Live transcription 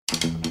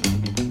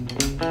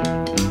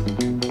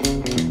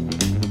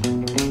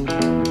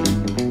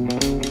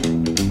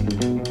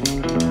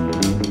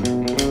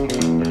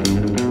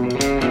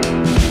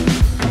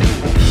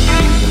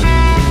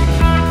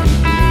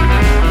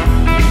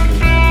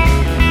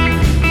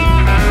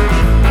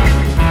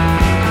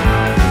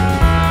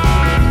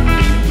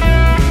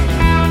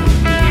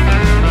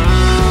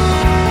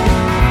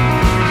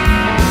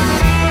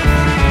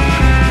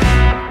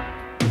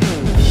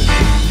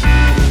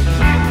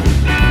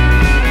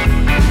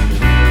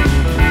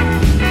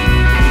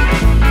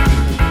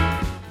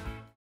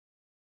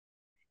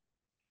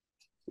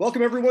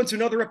Welcome, everyone, to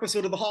another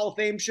episode of the Hall of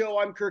Fame Show.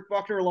 I'm Kirk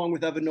Buchner, along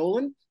with Evan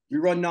Nolan. We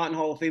run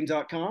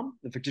NotInHallOfFame.com,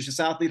 the Fictitious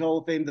Athlete Hall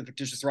of Fame, the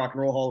Fictitious Rock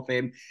and Roll Hall of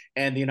Fame,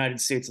 and the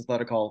United States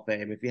Athletic Hall of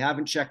Fame. If you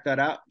haven't checked that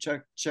out,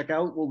 check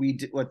out what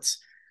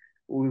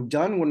we've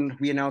done when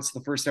we announced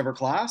the first ever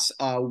class.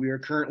 We are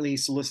currently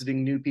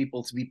soliciting new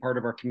people to be part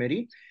of our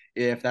committee.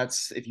 If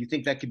you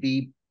think that could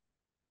be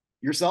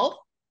yourself,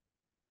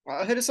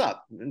 hit us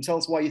up and tell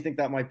us why you think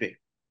that might be.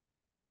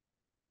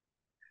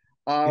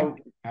 Yeah,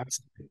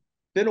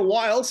 Been a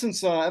while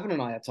since Evan and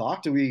I have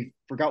talked. We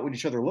forgot what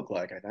each other look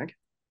like, I think.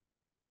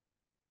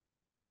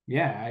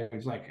 yeah. I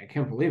was like, I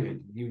can't believe it.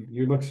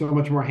 You look so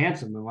much more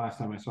handsome than the last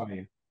time I saw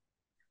you.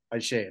 I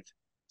shaved.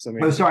 So Oh,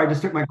 maybe. sorry, I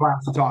just took my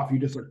glasses off. You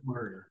just look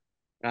murder.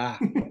 Okay.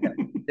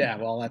 Yeah,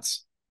 well,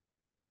 that's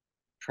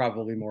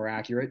probably more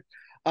accurate.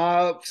 So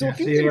a Yeah,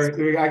 few see,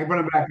 things. I can put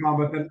them back on,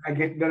 but then I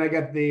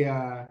get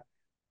the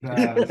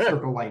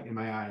circle light in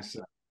my eyes.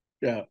 So.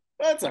 Yeah,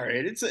 that's all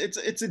right.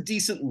 It's a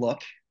decent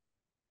look.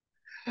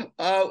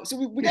 So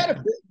we got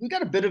Yeah, we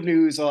got a bit of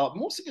news.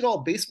 Most of it all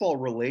baseball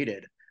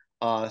related.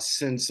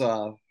 Since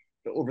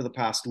over the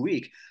past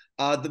week,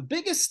 the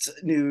biggest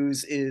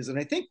news is, and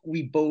I think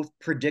we both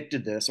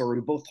predicted this, or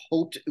we both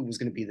hoped it was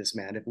going to be this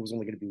man, if it was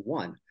only going to be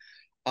one.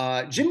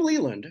 Jim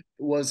Leyland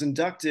was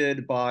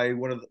inducted by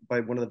one of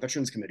the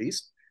veterans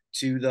committees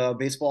to the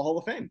Baseball Hall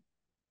of Fame.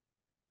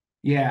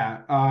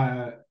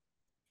 yeah.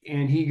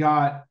 And he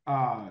got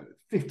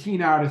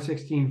 15 out of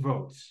 16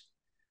 votes,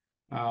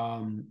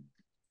 um,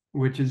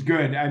 which is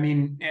good. I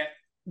mean,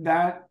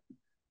 that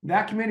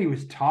committee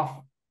was tough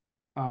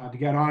to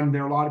get on.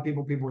 There are a lot of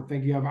people were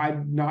thinking of.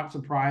 I'm not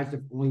surprised if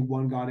only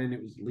one got in.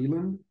 It was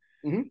Leyland.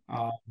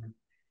 Mm-hmm.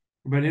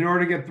 But in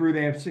order to get through,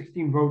 they have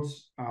 16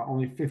 votes.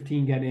 Only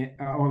 15 get in.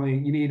 Only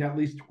you need at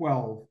least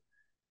 12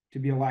 to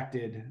be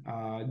elected.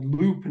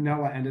 Lou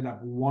Piniella ended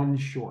up one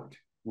short.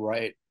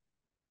 Right.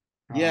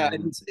 Yeah,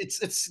 and Um,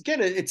 it's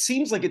again, it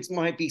seems like it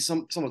might be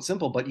somewhat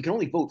simple, but you can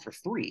only vote for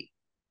three.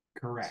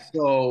 correct.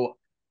 So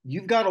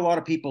you've got a lot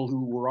of people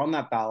who were on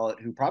that ballot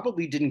who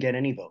probably didn't get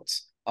any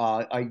votes.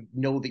 I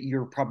know that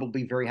you're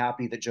probably very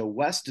happy that Joe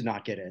West did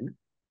not get in.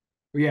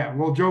 Yeah.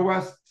 Well, Joe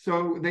West.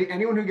 So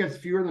anyone who gets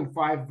fewer than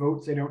 5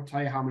 votes, they don't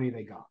tell you how many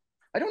they got.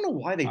 I don't know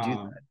why they do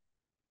Um, that.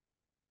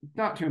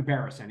 not to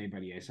embarrass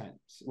anybody, I said.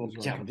 Well, Is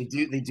what it yeah, but comes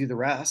down. they do the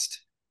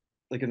rest,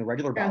 like in the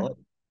regular Yeah, ballot.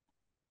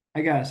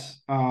 I guess.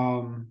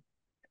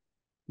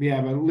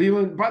 Yeah, but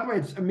Leyland, by the way,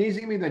 it's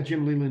amazing to me that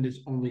Jim Leyland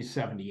is only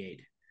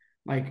 78.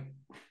 Like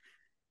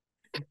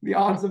the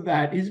odds of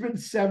that, he's been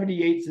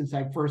 78 since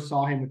I first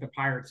saw him with the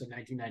Pirates in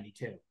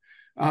 1992.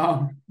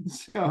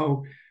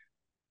 So,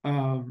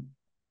 um,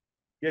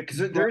 Yeah, because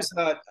but there's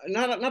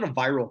not a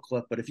viral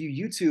clip, but if you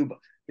YouTube,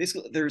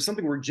 basically there's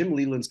something where Jim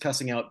Leland's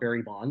cussing out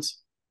Barry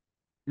Bonds,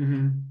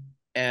 mhm.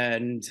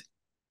 and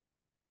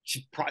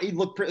she probably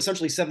looked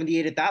essentially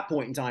 78 at that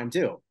point in time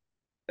too,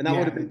 and that would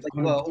Yeah, have been it's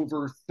like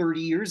over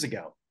 30 years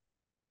ago.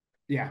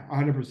 yeah,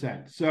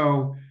 100%.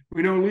 So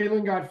we know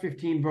Leland got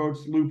 15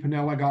 votes, Lou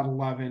Piniella got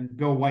 11,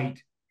 Bill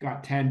White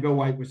got 10. Bill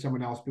White was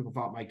someone else people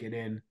thought might get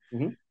in.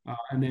 Mm-hmm.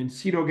 And then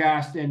Cito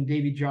Gaston,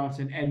 Davy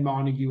Johnson, Ed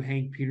Montague,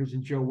 Hank Peters,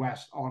 and Joe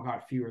West all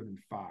got fewer than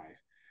 5.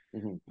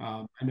 Mm-hmm.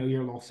 I know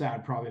you're a little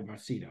sad probably about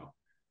Cito.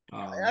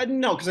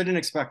 No, because I didn't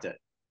expect it.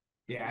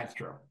 Yeah, that's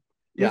true.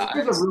 This Yeah,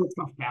 is a real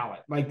tough ballot.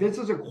 Like this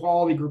is a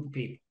quality group of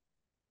people.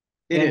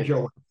 it And is.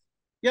 Joe West.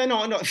 Yeah,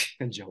 no,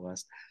 and Joe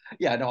West.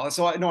 Yeah, no.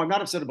 So no, I'm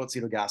not upset about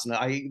Cito Gas, and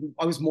I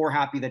was more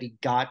happy that he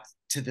got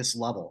to this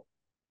level.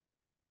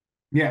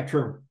 Yeah,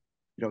 true.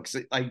 You know,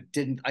 because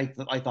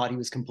I thought he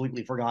was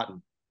completely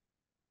forgotten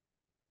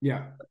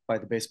Yeah. by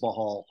the baseball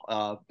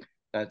hall.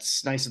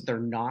 That's nice that they're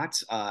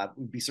not.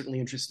 Would be certainly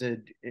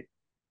interested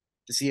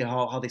to see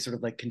how they sort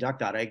of like conduct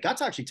that. I got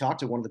to actually talk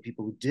to one of the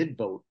people who did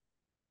vote.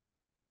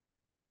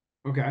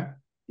 Okay.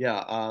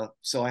 Yeah.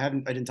 So I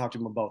didn't talk to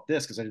him about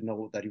this because I didn't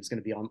know that he was going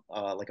to be on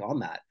on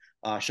that.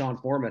 Sean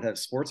Foreman had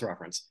Sports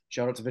Reference.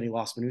 Shout out to Vinny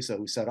Lospinosa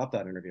who set up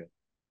that interview.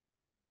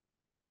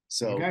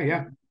 So Okay.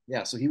 Yeah.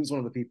 yeah, so he was one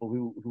of the people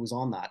who was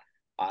on that.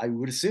 I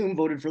would assume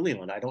voted for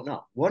Leland. I don't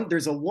know.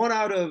 There's a 1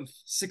 out of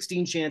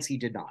 16 chance he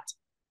did not.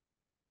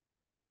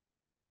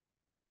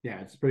 Yeah,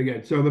 it's pretty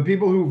good. So the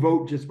people who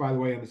vote, just by the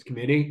way, on this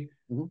committee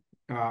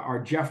Mm-hmm. are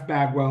Jeff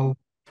Bagwell,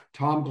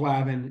 Tom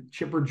Glavine,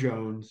 Chipper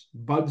Jones,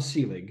 Bud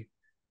Selig,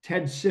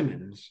 Ted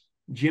Simmons,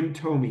 Jim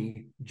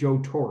Thome, Joe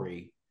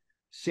Torre,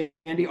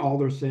 Sandy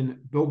Alderson,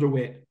 Bill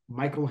DeWitt,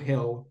 Michael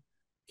Hill,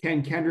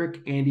 Ken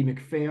Kendrick, Andy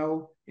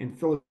McPhail, and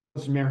Phyllis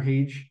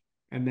Merhage,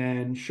 and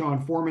then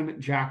Sean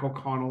Foreman, Jack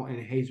O'Connell,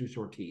 and Jesus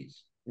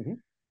Ortiz. Mm-hmm.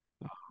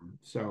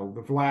 So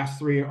the last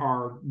three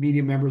are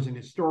media members and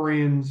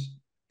historians.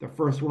 The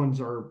first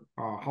ones are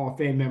Hall of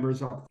Fame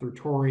members up through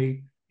Torre,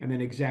 and then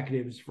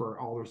executives for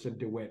Alderson,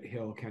 DeWitt,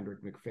 Hill, Kendrick,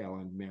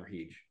 McPhail, and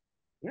Merhige.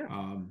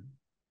 Yeah.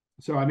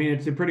 So I mean,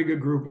 it's a pretty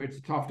good group.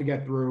 It's tough to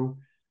get through.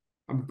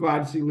 I'm glad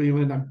to see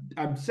Leyland.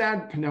 I'm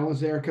sad Pinella's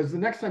there because the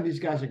next time these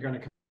guys are going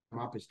to come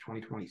up is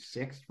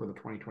 2026 for the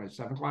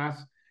 2027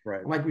 class.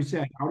 Right. Like we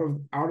said,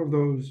 out of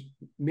those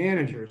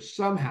managers,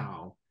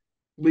 somehow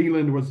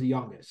Leyland was the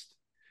youngest.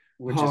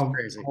 which is of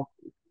crazy.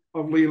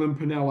 of Leyland,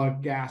 Pinella,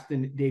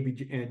 Gaston,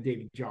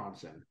 Davy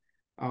Johnson.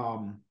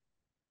 Um,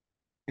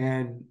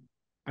 and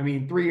I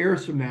mean, 3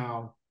 years from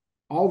now,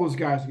 all those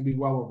guys can be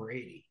well over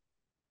 80.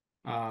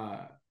 Uh,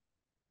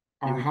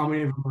 You or would, how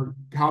many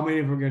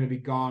of them are going to be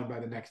gone by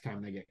the next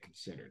time they get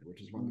considered,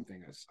 which is one of the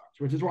things that sucks.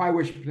 Which is why I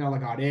wish Pinella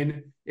got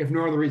in, if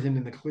no other reason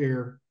in the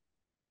clear,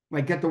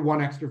 like get the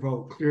one extra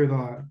vote, clear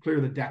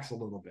the decks a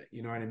little bit.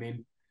 You know what I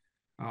mean?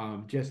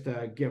 Just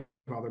to give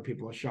other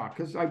people a shot,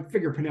 because I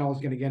figure Pinella's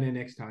going to get in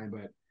next time,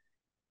 but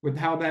with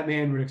how that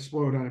man would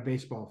explode on a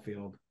baseball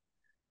field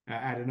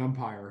at an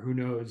umpire, who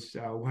knows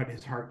what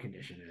his heart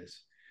condition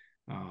is.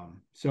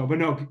 But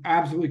no,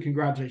 absolutely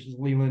congratulations,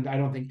 Leyland. I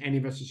don't think any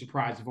of us are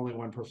surprised if only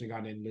one person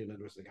got in.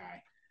 Leyland was the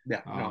guy.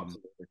 yeah, no,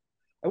 absolutely.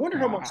 I wonder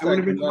how much I would that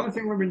have been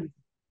honestly, I would have been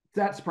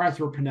that surprised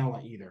for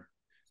Pinella either.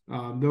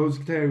 Those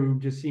two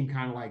just seem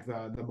kind of like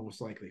the most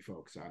likely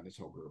folks on this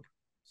whole group.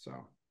 So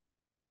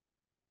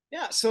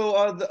Yeah, so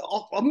I'm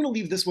going to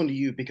leave this one to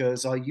you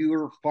because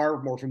you're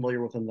far more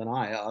familiar with him than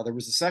I. There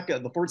was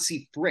the Ford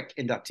C. Frick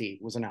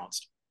inductee was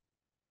announced.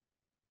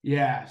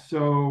 yeah,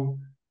 so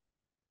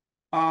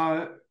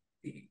uh,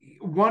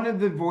 one of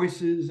the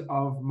voices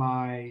of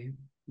my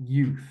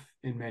youth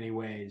in many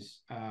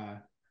ways,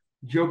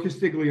 Joe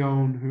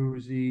Castiglione, who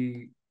is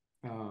the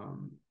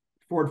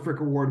Ford Frick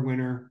Award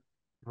winner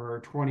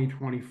for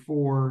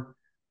 2024,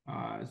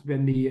 has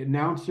been the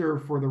announcer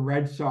for the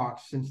Red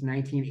Sox since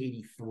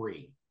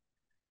 1983.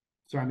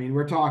 So, I mean,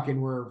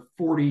 we're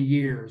 40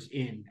 years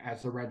in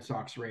as the Red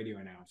Sox radio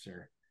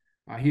announcer.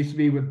 He used to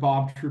be with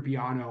Bob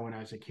Trupiano when I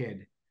was a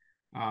kid.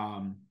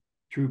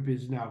 Troop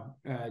is now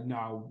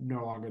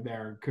no longer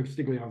there.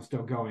 Castiglione's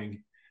still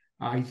going.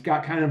 He's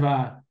got kind of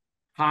a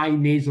high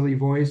nasally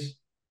voice,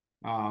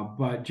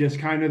 but just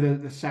kind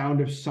of the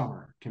sound of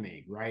summer to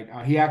me, right?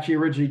 He actually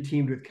originally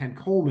teamed with Ken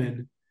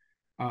Coleman,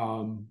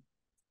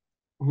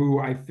 who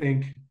I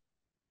think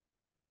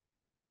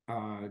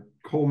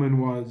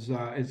Coleman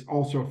is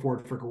also a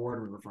Ford Frick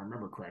Award winner, if I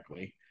remember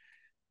correctly.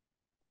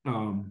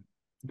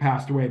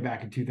 Passed away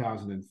back in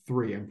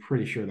 2003. I'm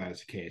pretty sure that is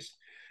the case.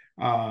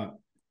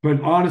 But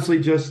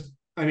honestly,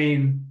 I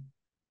mean,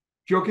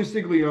 Joe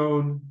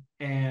Castiglione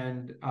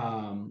and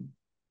oh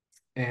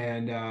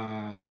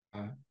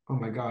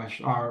my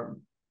gosh,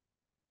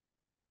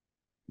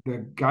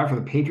 the guy for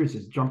the Patriots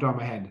has jumped out of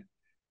my head.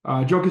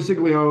 Joe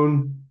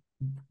Castiglione,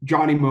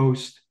 Johnny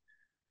Most.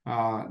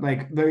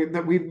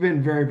 We've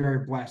been very,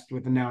 very blessed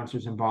with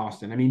announcers in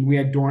Boston. I mean, we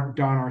had Don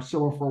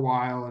Arcillo for a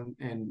while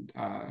and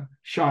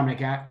Sean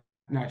McDonough,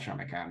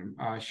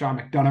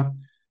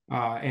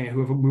 and who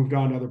have moved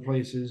on to other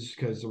places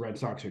because the Red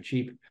Sox are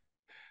cheap.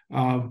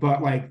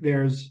 But like,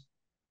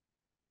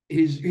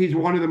 he's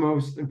one of the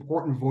most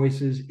important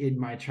voices in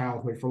my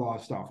childhood for a lot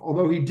of stuff.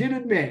 Although he did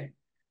admit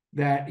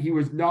that he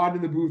was not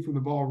in the booth when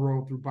the ball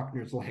rolled through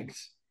Buchner's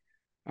legs.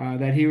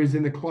 That he was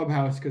in the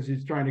clubhouse because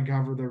he's trying to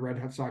cover the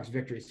Red Sox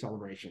victory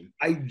celebration.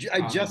 I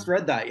just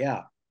read that.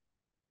 Yeah.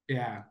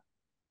 Yeah.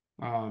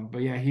 But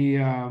yeah, he.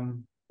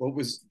 What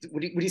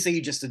do you say?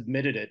 He just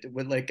admitted it?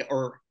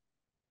 Or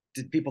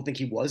did people think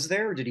he was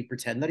there? Or did he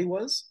pretend that he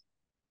was?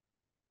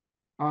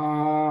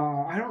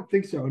 I don't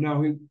think so.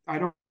 No, I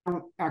don't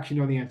actually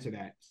know the answer to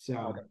that. So,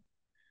 Okay.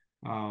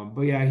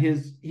 but yeah,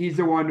 he's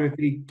the one with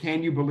the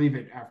 "Can you believe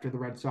it?" after the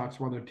Red Sox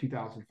won their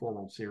 2004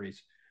 World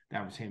Series.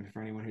 That was him.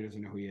 For anyone who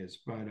doesn't know who he is,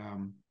 but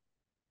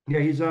yeah,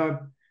 he's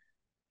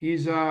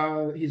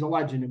a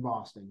legend in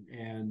Boston,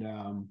 and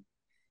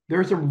there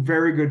are some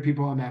very good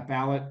people on that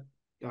ballot,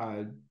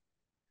 uh,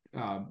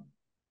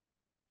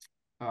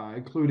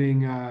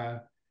 including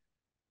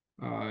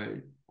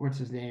what's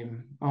his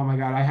name? Oh my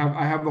God, I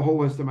have the whole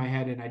list in my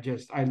head, and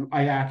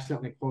I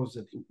accidentally closed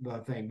the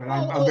thing. But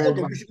I'm very Okay.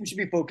 glad. We should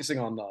be focusing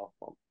on the.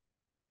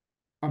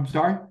 I'm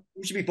sorry.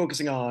 We should be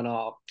focusing on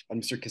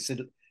Mr.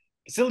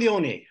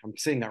 Castiglione. I'm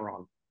saying that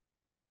wrong.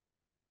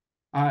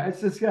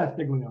 It's this guy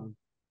Stiglione.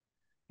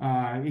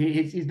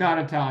 He's not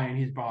Italian.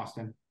 He's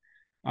Boston.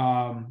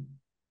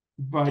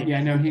 But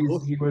yeah, no, he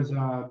was.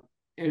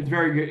 It was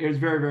very good. It was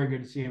very, very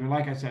good to see him. And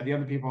like I said, the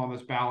other people on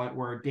this ballot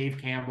were Dave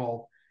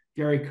Campbell,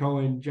 Gary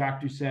Cohen,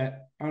 Jack Doucette.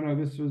 Oh no,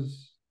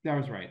 that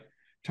was right.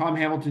 Tom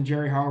Hamilton,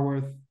 Jerry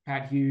Harworth,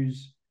 Pat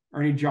Hughes,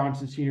 Ernie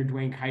Johnson Sr.,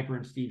 Dwayne Kuiper,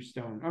 and Steve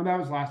Stone. Oh, that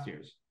was last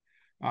year's.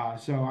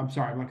 So I'm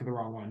sorry, I'm looking at the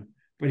wrong one.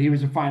 But he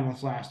was a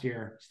finalist last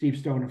year. Steve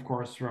Stone, of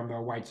course, from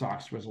the White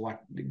Sox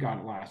got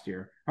it last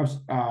year. I'm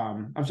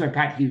sorry,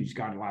 Pat Hughes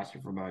got it last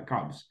year from the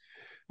Cubs.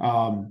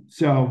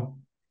 So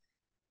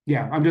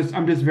yeah, I'm just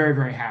very,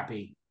 very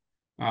happy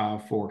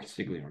for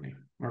Castiglione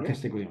or Yeah.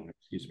 Castiglione,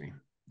 excuse me.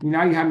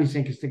 Now you have me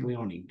saying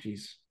Castiglione.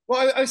 Jeez.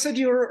 Well, I said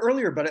you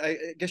earlier, but I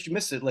guess you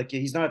missed it. Like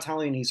he's not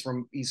Italian. He's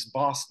from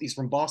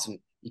Boston.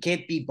 You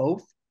can't be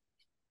both.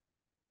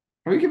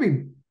 Or you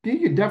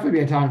could definitely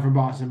be Italian from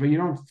Boston, but you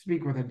don't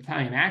speak with an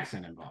Italian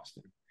accent in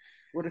Boston.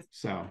 What if?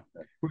 So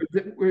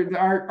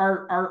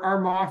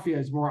our mafia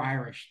is more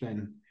Irish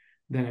than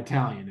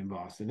Italian in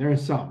Boston. There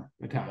is some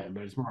Italian,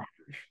 but it's more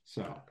Irish.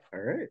 So All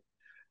right.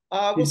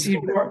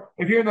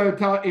 if you're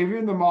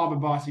in the mob in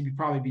Boston, you'd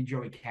probably be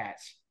Joey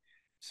Katz.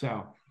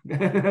 So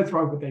that's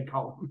probably what they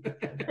call them.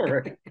 All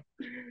right.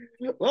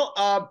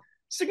 Well,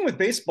 sticking with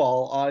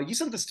baseball, you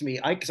sent this to me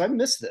because I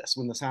missed this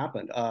when this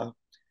happened.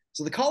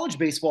 So the College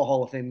Baseball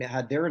Hall of Fame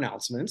had their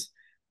announcement.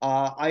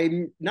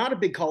 I'm not a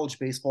big college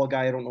baseball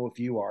guy. I don't know if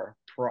you are.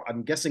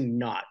 I'm guessing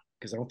not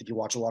because I don't think you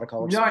watch a lot of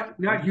college.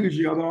 Not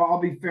hugely, although I'll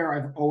be fair,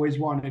 I've always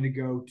wanted to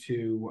go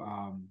to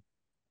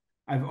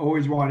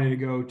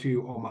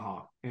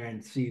Omaha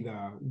and see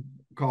the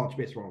college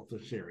baseball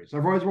series.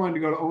 I've always wanted to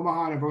go to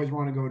Omaha, and I've always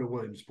wanted to go to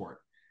Williamsport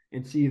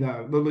and see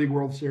the League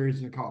World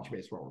Series and the college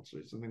baseball World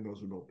Series. I think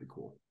those would both be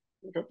cool.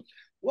 Okay.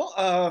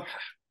 Well,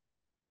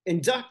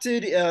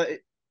 inducted.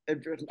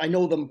 I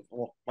know them.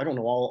 Well, I don't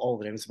know all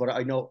the names, but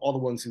I know all the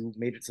ones who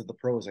made it to the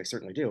pros. I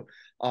certainly do.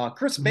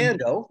 Chris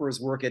Bando for his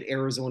work at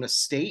Arizona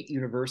State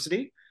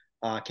University,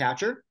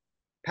 catcher.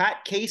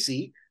 Pat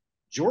Casey,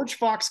 George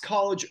Fox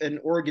College and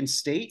Oregon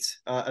State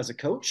as a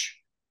coach.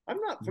 I'm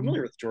not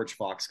familiar with George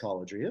Fox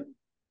College. Are you?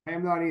 I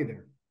am not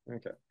either.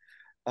 Okay.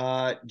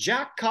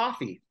 Jack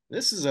Coffey.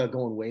 This is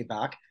going way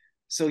back.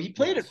 So he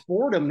played at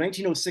Fordham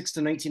 1906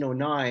 to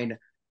 1909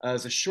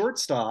 as a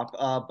shortstop,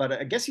 but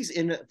I guess he's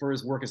in it for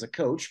his work as a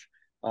coach.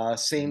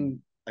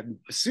 I'm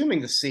assuming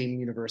the same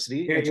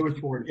university. Yeah, it was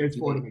Fordham. It was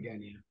Fordham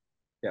again, yeah.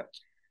 Yeah.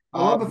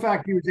 I love the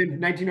fact he was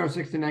in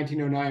 1906 to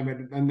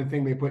 1909, but and the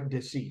thing they put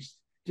deceased,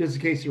 just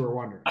in case you were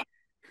wondering.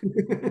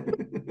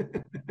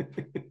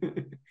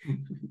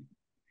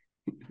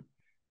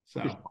 So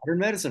modern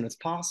medicine, it's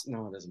possible.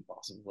 No, it isn't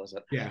possible, was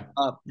it? Yeah.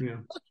 Yeah.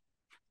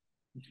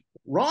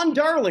 Ron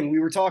Darling, we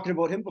were talking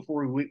about him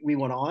before we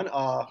went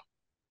on.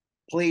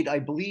 Played, I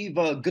believe,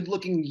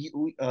 good-looking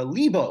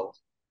Lebo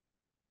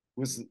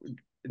was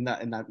in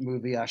that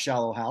movie,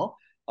 Shallow Hal,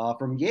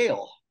 from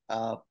Yale.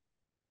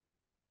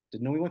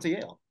 Didn't know he went to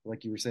Yale,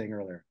 like you were saying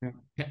earlier.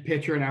 Yeah.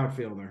 Pitcher and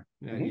outfielder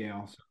at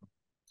Yale. So,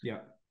 yeah.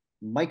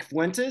 Mike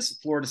Fuentes,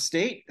 Florida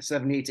State,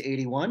 78 to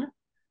 81.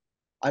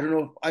 I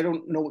don't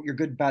know what your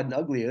good, bad, and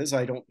ugly is.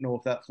 I don't know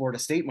if that Florida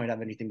State might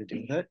have anything to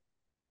do with it.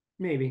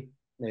 Maybe.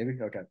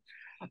 Okay.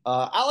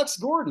 Alex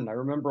Gordon, I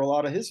remember a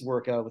lot of his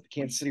work with the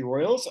Kansas City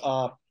Royals.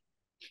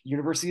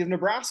 University of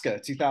Nebraska,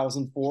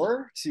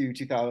 2004 to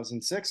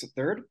 2006 at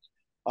third.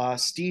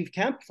 Steve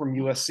Kemp from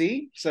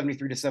USC,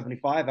 73 to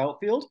 75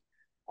 outfield.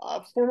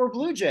 Former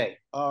Blue Jay,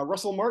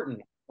 Russell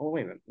Martin. Oh,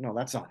 wait a minute. No,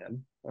 that's not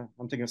him.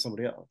 I'm thinking of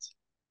somebody else.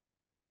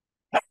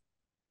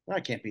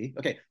 That can't be.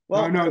 Okay.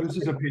 Well, no, this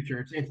is a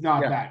pitcher. It's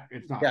not that.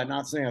 It's not. Yeah,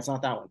 it's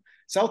not that one.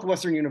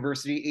 Southwestern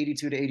University,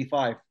 82 to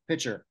 85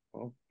 pitcher.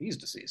 Well, he's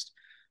deceased.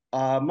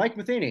 Mike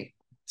Matheny,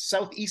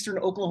 Southeastern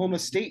Oklahoma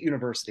State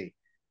University,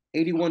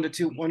 81 to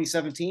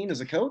 2017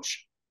 as a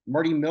coach.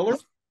 Marty Miller,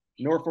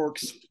 Norfolk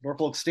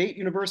State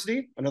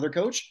University, another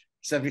coach,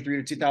 73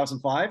 to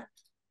 2005.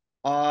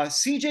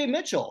 CJ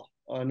Mitchell,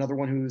 another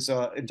one who's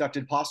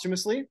inducted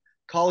posthumously,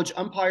 college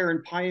umpire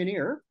and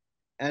pioneer,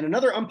 and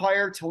another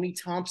umpire, Tony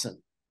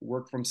Thompson,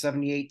 worked from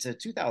 78 to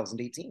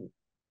 2018.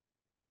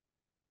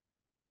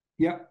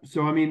 Yeah.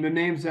 So, I mean, the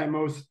names that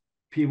most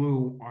people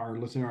who are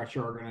listening to our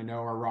show are going to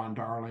know are Ron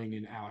Darling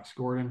and Alex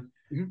Gordon.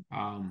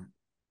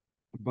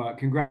 But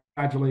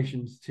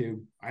congratulations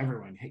to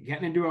everyone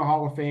getting into a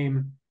Hall of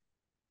Fame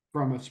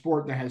from a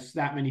sport that has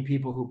that many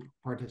people who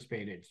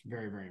participated. It's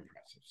very, very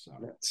impressive. So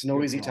it's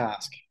no easy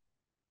task.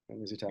 It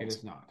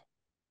is not.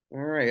 All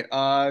right.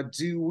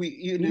 Do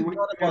we?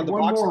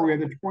 One more. We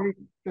have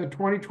the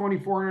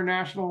 2024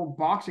 International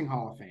Boxing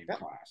Hall of Fame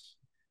class.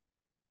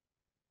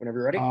 Whenever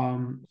you're ready.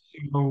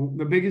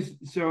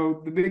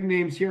 So the big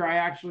names here. I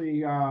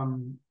actually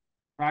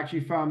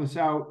found this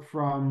out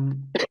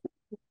from.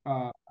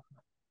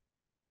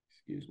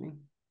 Excuse me.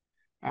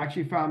 I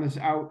actually found this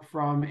out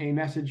from a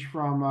message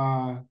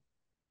from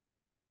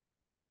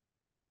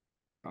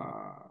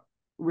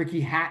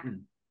Ricky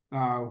Hatton,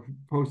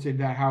 posted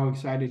that how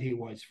excited he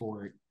was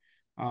for it.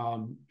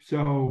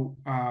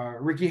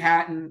 Ricky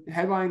Hatton,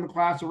 headlining the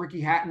class,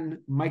 Ricky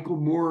Hatton, Michael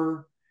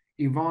Moore,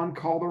 Yvonne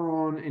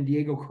Calderon, and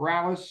Diego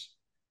Corrales,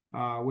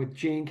 with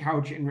Jane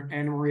Couch and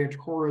Anna Maria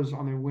Torres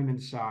on the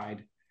women's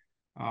side.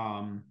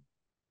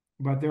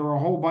 But there were a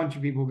whole bunch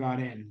of people who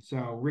got in.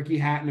 So Ricky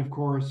Hatton, of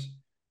course,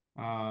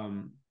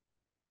 in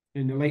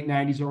the late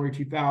 90s, early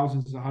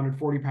 2000s,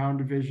 140-pound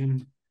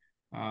division.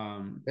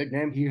 Big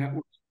name. He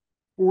was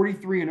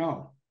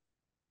 43-0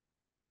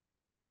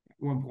 at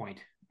one point.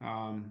 He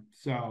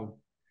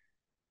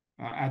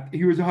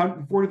was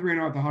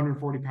 43-0 at the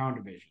 140-pound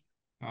division.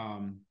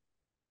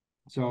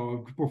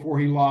 So before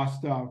he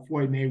lost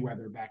Floyd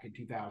Mayweather back in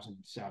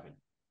 2007.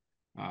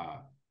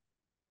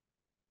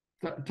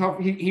 Tough.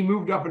 He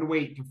moved up in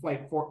weight to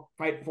fight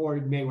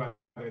Floyd Mayweather.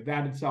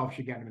 That itself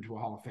should get him into a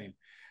Hall of Fame.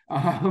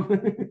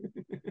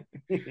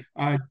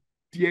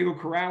 Diego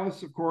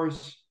Corrales, of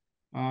course,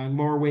 in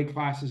lower weight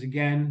classes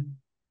again.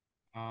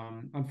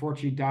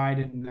 Unfortunately died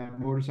in a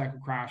motorcycle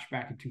crash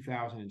back in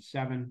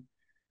 2007.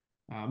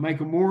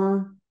 Michael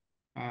Moore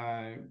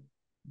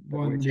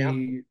won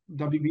the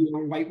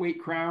WBO lightweight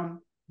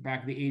crown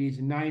back in the 80s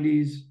and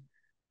 90s.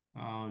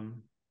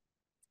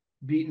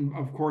 Beaten,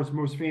 of course,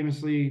 most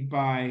famously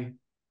by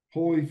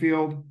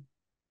Holyfield.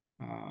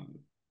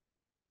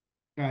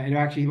 and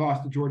actually he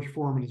lost to George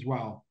Foreman as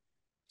well.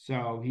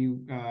 So he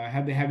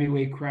had the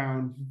heavyweight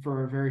crown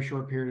for a very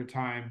short period of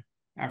time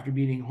after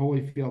beating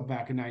Holyfield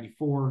back in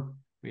 '94.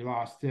 He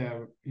lost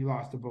to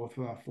both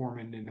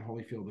Foreman and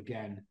Holyfield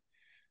again.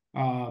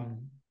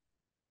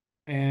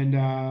 And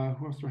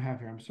who else do I have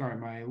here? I'm sorry,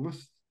 my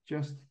list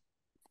just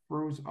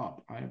froze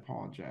up. I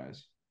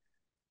apologize.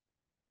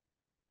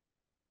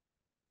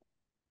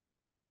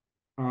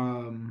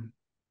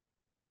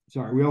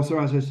 Sorry. We also,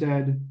 as I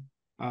said,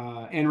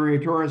 Anna Maria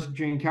Torres,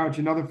 Jane Couch,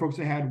 and other folks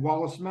that had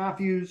Wallace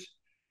Matthews,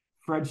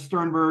 Fred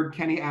Sternberg,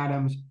 Kenny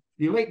Adams,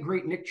 the late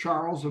great Nick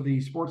Charles of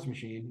the Sports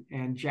Machine,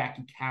 and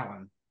Jackie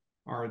Callan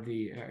are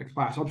the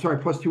class. I'm sorry,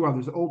 plus two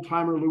others: old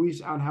timer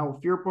Luis Angel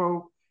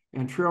Firpo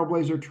and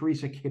trailblazer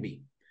Teresa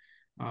Kibbe.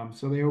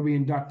 So they will be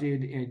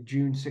inducted in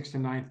June 6th to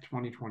 9th,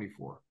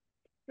 2024.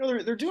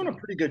 They're doing a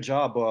pretty good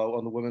job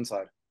on the women's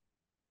side.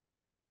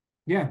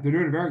 Yeah, they're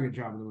doing a very good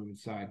job on the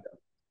women's side.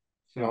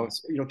 So,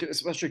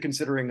 especially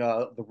considering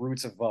the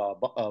roots of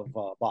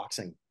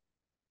boxing.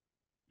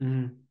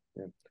 Mm-hmm.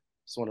 Yeah.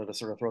 Just wanted to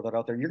sort of throw that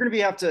out there. You're going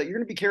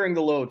to be carrying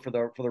the load for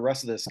the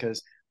rest of this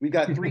because we've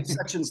got 3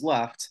 sections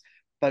left.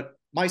 But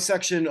my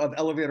section of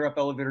elevator up,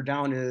 elevator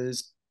down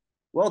is,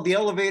 well, the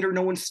elevator.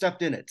 No one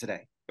stepped in it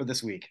today or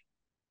this week.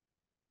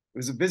 It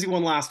was a busy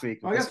one last week.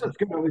 I guess that's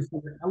good. At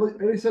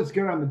least that's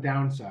good on the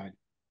downside.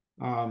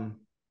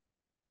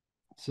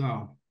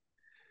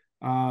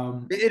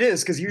 It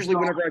is, because usually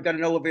whenever I've got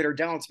an elevator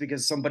down, it's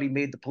because somebody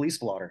made the police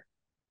blotter.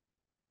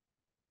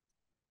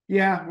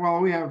 Yeah, well,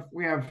 we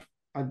have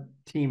a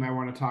team I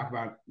want to talk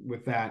about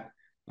with that.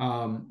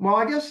 Well,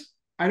 I guess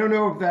I don't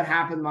know if that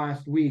happened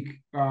last week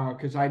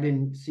because I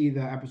didn't see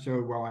the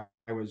episode while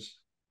I was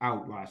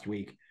out last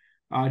week.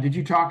 Did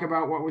you talk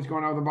about what was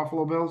going on with the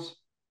Buffalo Bills?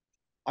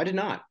 I did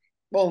not.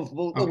 Well,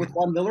 okay. With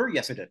Von Miller,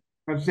 yes, I did.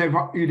 I was say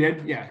you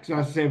did, yeah. Because I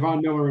was to say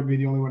Von Miller would be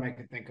the only one I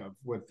could think of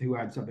with who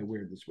had something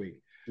weird this week,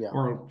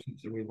 or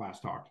since we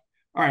last talked.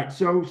 All right,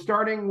 so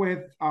starting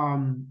with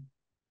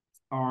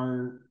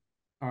our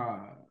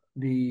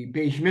the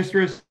beige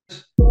mistress.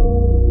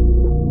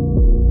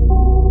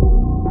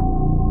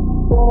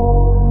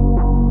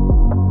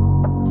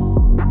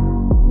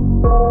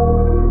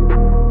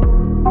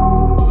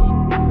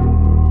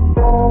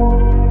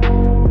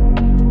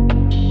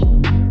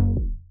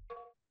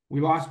 We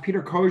lost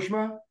Peter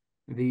Kozma,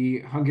 the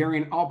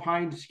Hungarian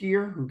alpine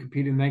skier who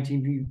competed in the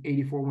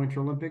 1984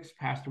 Winter Olympics,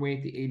 passed away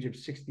at the age of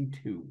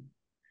 62.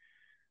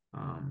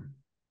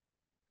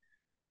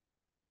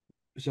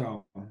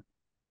 So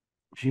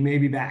she may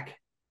be back.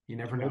 You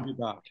never know. Be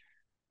back.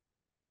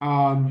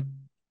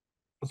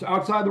 So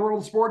outside the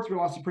world of sports, we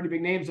lost some pretty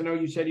big names. I know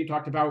you said you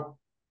talked about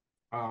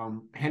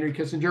Henry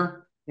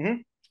Kissinger,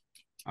 the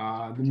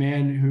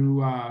man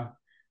who,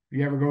 if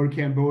you ever go to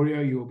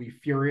Cambodia, you will be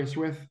furious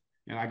with.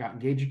 And I got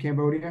engaged in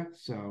Cambodia,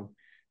 so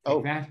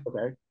that.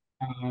 Okay.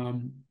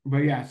 But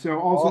yeah, so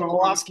also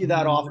I'll ask you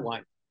that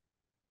offline.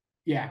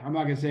 Yeah, I'm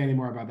not going to say any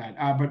more about that.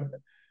 But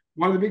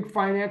one of the big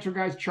financial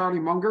guys,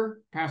 Charlie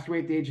Munger, passed away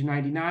at the age of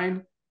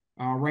 99.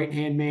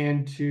 Right-hand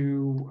man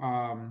to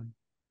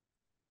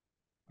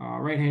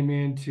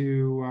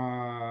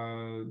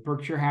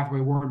Berkshire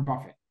Hathaway, Warren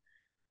Buffett.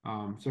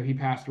 So he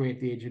passed away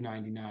at the age of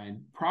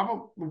 99.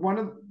 Probably one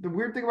of the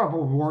weird thing about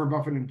both Warren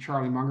Buffett and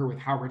Charlie Munger with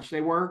how rich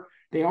they were,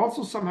 they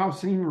also somehow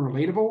seem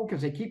relatable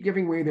because they keep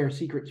giving away their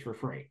secrets for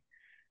free.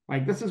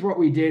 Like, this is what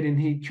we did.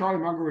 And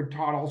Charlie Munger had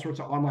taught all sorts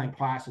of online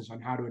classes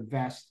on how to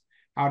invest,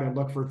 how to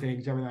look for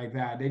things, everything like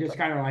that. They just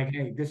kind of like,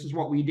 hey, this is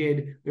what we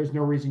did. There's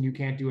no reason you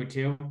can't do it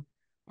too.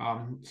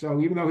 So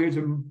even though he was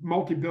a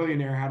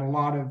multi-billionaire, had a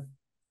lot of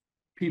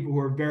people who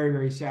were very,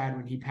 very sad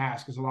when he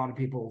passed because a lot of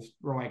people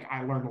were like,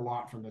 I learned a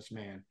lot from this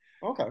man.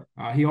 Okay.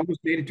 He almost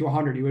made it to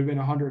 100. He would have been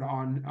 100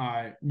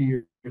 on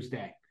New Year's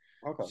Day.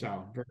 Okay.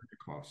 So very, very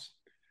close.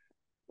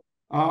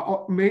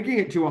 Making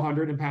it to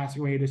 100 and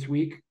passing away this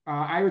week,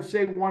 I would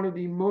say one of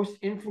the most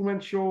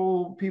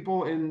influential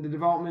people in the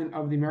development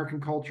of the American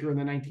culture in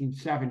the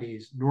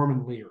 1970s,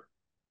 Norman Lear.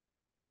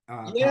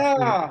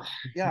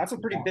 That's a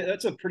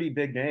pretty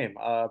big name.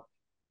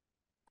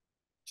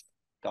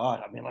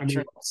 God, I mean,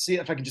 let's see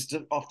if I can just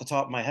off the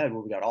top of my head.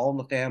 What we got: All in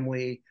the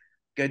Family,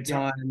 Good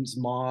Times,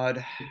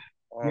 Maude,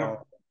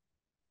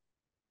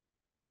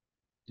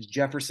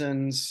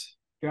 Jeffersons.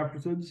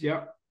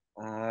 Yep.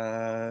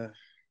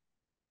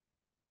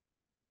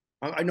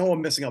 I know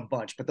I'm missing a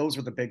bunch, but those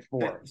were the big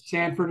four.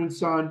 Sanford and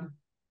Son.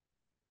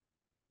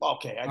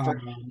 Okay, I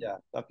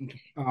think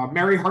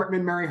Mary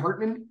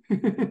Hartman.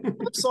 I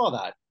saw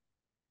that.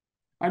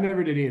 I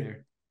never did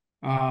either.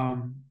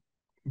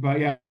 But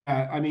yeah,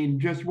 I mean,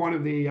 just one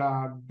of the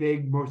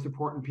big, most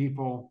important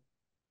people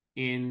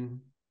in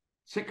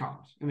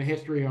sitcoms in the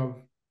history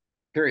of.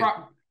 Period.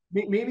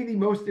 Maybe the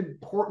most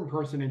important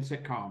person in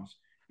sitcoms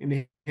in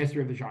the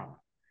history of the genre.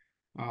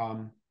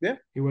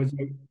 He was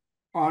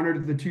honored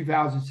at the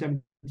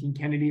 2017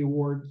 Kennedy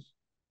Awards.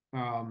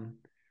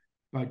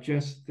 But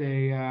just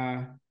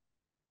here's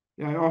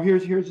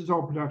his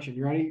whole production.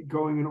 You ready?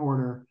 Going in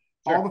order.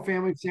 Sure. All the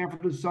Family,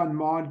 Sanford and Son,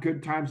 Maude,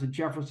 Good Times, The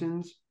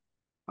Jeffersons,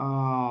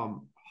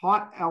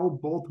 Hot L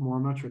Baltimore.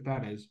 I'm not sure what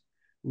that is.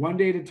 One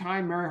Day at a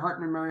Time, Mary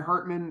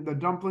Hartman, The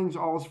Dumplings,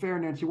 All is Fair,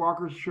 Nancy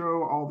Walker's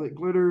Show, All That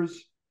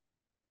Glitters,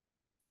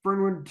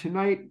 Fernwood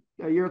Tonight,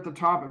 A Year at the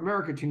Top,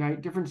 America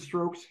Tonight, Different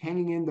Strokes,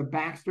 Hanging in, The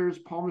Baxters,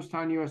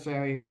 Palmerstown,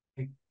 USA,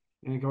 and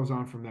it goes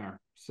on from there.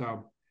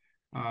 So,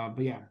 but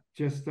yeah,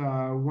 just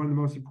one of the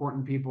most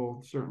important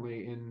people,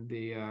 certainly in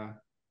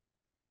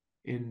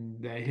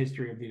the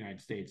history of the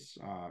United States.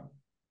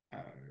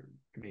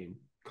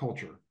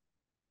 Culture.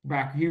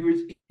 Back, he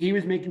was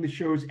making the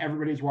shows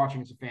everybody's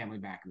watching as a family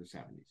back in the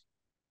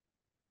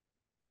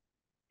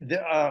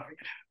 70s.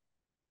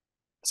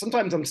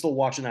 Sometimes I'm still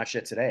watching that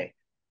shit today.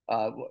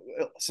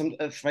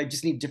 If I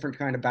just need different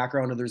kind of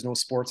background and there's no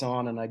sports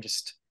on and I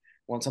just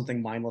want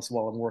something mindless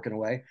while I'm working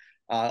away,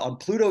 on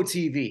Pluto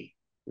TV,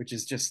 which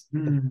is just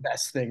the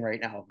best thing right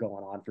now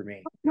going on for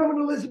me. I'm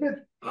coming, Elizabeth.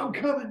 I'm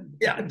coming.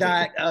 Yeah,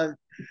 that.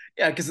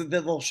 Yeah, because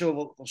they'll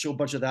show a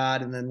bunch of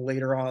that, and then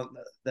later on,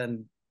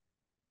 then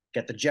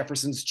get the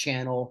Jeffersons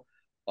channel.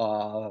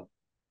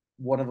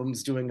 One of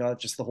them's doing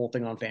just the whole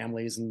thing on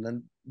families, and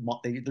then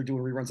they're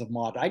doing reruns of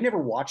Maude. I never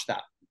watched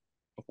that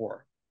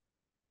before,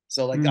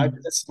 so like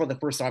that's for the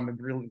first time. I'm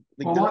really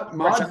like, well,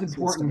 Maude's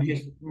important.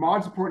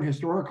 Maude's important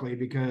historically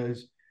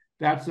because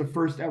that's the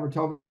first ever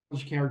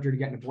television character to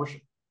get an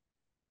abortion.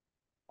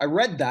 I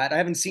read that. I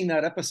haven't seen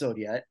that episode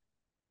yet,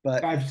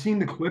 but I've seen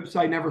the clips.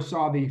 I never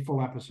saw the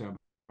full episode.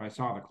 I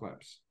saw the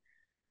clips.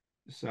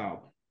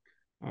 So,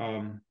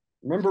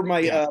 remember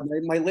my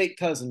my late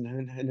cousin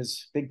and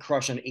his big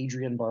crush on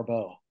Adrienne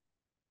Barbeau.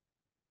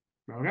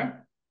 Okay.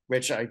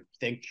 Which I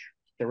think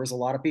there was a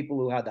lot of people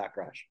who had that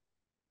crush.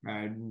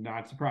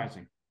 Not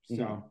surprising.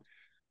 So,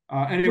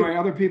 anyway,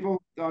 other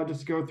people,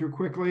 just go through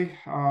quickly.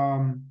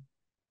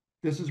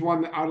 This is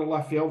one out of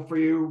left field for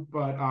you,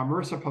 but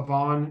Marissa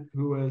Pavon,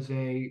 who is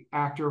a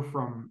actor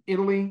from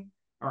Italy,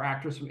 or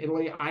actress from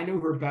Italy. I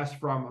knew her best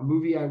from a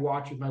movie I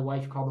watched with my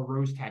wife called The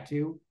Rose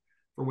Tattoo,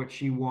 for which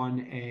she won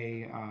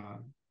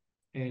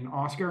an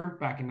Oscar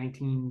back in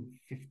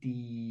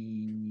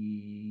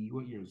 1950.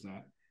 What year is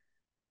that?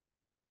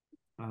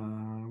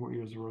 What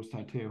year is The Rose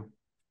Tattoo?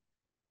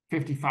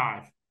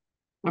 55.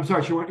 I'm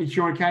sorry, she won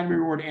Academy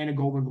Award and a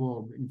Golden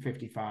Globe in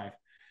 55.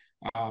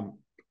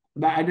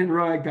 I didn't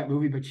really like that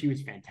movie, but she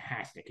was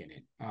fantastic in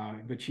it.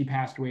 But she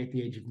passed away at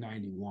the age of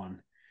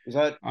 91. Is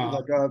that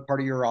like part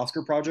of your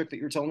Oscar project that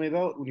you were telling me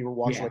about when you were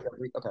watching? Yeah.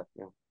 Okay,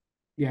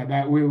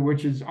 yeah,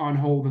 which is on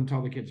hold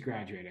until the kids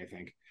graduate, I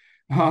think.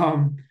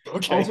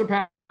 Okay. Also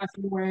passed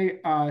away,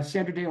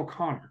 Sandra Day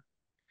O'Connor,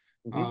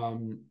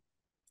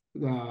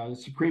 the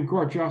Supreme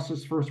Court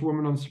Justice, first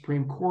woman on the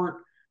Supreme Court,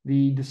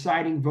 the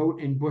deciding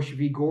vote in Bush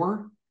v.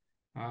 Gore,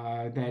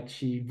 that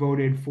she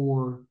voted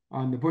for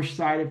on the Bush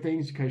side of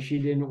things because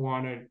she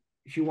wanted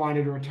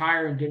to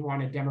retire and didn't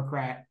want a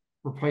Democrat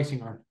replacing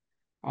her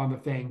on the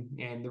thing,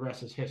 and the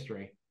rest is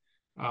history.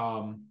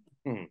 But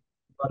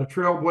a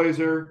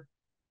trailblazer,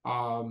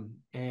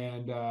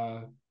 and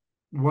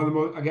one of the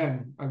most,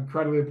 again,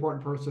 incredibly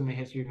important person in the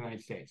history of the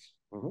United States.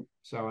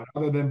 So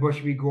other than Bush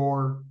v.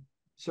 Gore,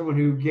 someone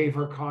who gave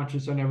her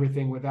conscience on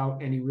everything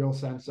without any real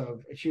sense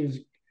of,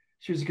 she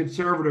was a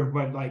conservative,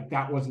 but like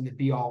that wasn't the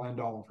be all end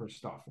all of her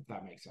stuff, if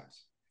that makes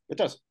sense. It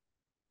does.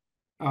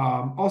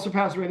 Also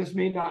passed away, this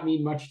may not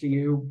mean much to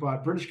you,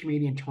 but British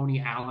comedian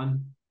Tony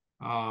Allen,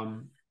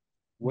 the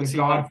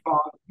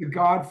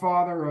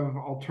godfather of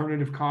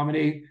alternative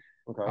comedy.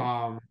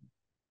 Okay.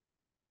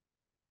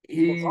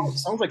 He's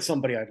sounds like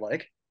somebody I'd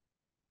like.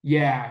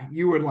 Yeah,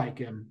 you would like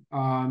him.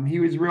 He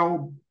was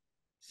real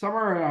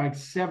somewhere like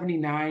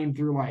 79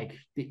 through like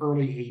the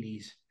early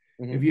 80s.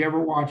 If you ever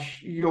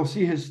watch, you'll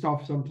see his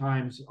stuff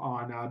sometimes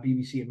on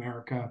BBC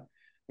America.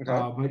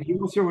 Okay. But he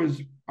also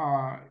was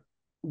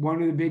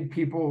one of the big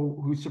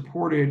people who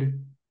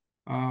supported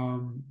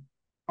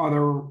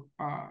other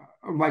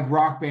like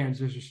rock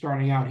bands as they're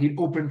starting out. He'd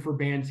open for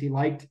bands he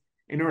liked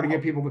in order to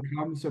get people to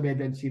come, so they'd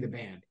then see the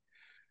band.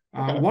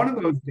 One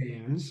of those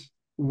bands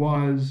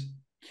was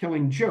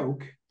Killing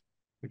Joke,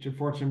 which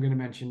unfortunately I'm going to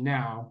mention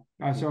now.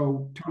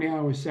 So Tony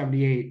Allen was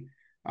 78.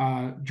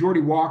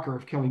 Geordie Walker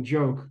of Killing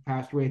Joke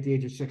passed away at the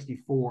age of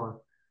 64.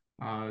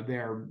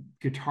 Their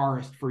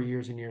guitarist for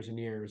years and years and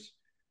years.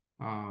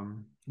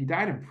 He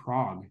died in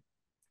Prague.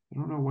 I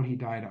don't know what he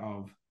died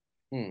of.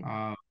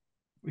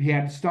 He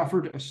had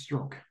suffered a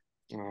stroke.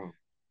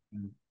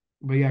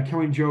 But yeah,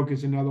 Killing Joke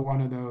is another one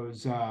of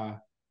those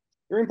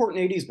very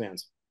important 80s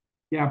bands.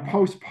 Yeah,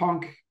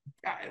 post-punk.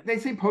 They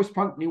say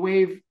post-punk, new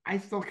wave. I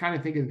still kind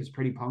of think of it as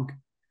pretty punk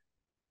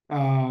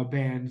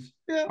bands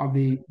of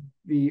the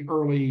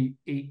early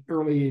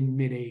and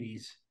mid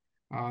 80s.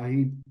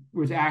 He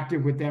was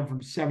active with them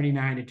from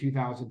 79 to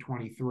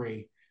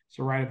 2023,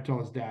 so right up until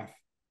his death.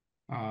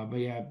 But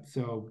yeah,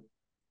 so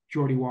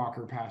Geordie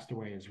Walker passed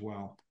away as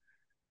well.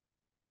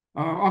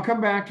 I'll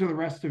come back to the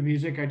rest of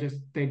music.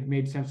 They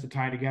made sense to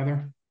tie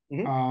together.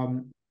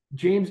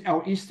 James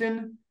L.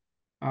 Easton,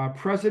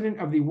 president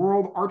of the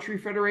World Archery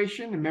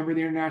Federation, a member of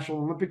the International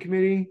Olympic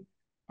Committee,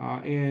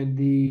 and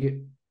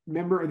the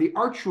member of the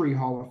Archery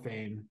Hall of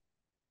Fame,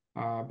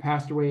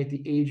 passed away at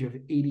the age of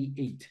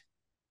 88.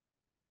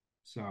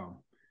 He's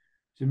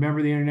a member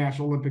of the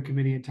International Olympic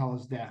Committee until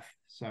his death.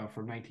 So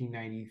from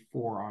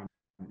 1994 on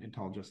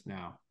until just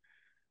now.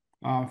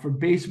 For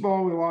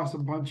baseball, we lost a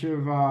bunch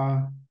of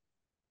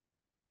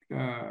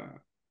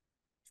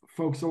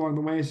folks along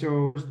the way.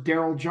 So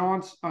Daryl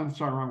Johnson, I'm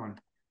sorry, wrong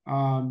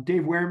one.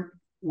 Dave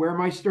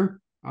Wehrmeister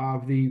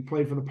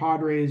played for the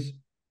Padres,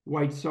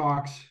 White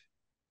Sox,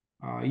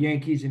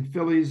 Yankees, and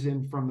Phillies,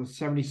 and from the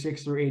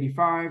 76 through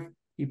 85.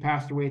 He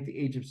passed away at the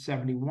age of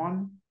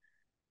 71.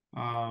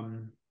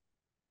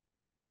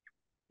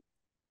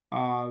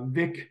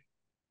 Vic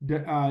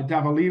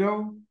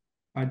Davalillo,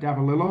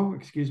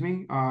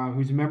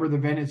 who's a member of the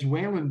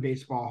Venezuelan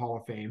Baseball Hall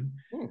of Fame.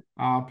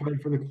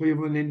 Played for the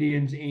Cleveland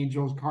Indians,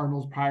 Angels,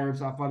 Cardinals,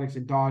 Pirates, Athletics,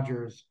 and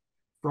Dodgers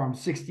from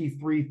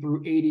 63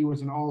 through 80,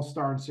 was an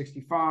all-star in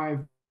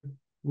 65,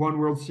 won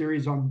World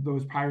Series on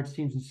those Pirates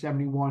teams in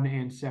 71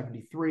 and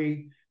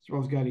 73, as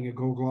well as getting a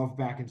Gold Glove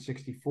back in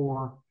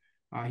 64.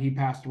 He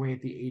passed away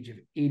at the age of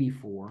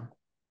 84.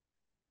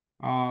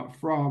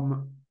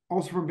 From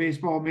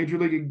baseball, Major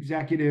League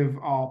executive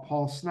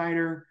Paul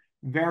Snyder,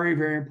 very,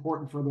 very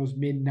important for those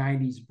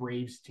mid-90s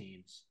Braves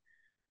teams.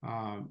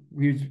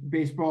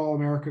 Baseball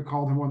America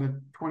called him one of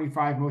the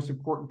 25 most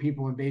important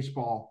people in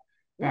baseball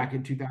back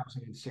in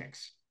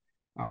 2006.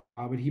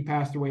 But he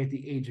passed away at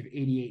the age of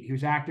 88. He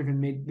was active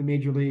in the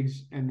major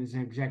leagues and is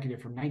an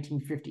executive from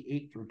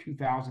 1958 through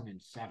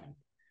 2007.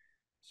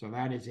 So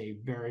that is a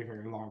very,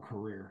 very long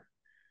career.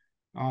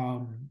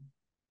 From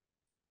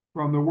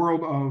the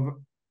world of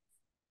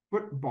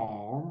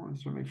football, I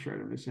just want to make sure I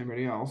don't miss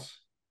anybody else.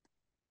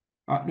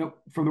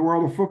 From the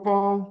world of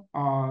football,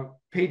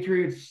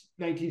 Patriots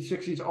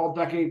 1960s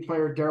all-decade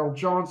player Daryl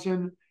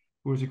Johnson,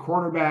 who was a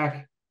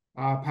cornerback,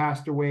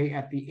 passed away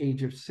at the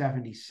age of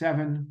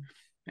 77.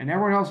 And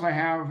everyone else I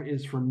have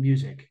is from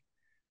music.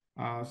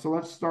 So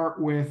let's start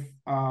with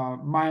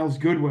Miles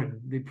Goodwin,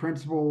 the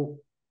principal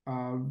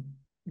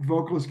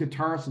vocalist,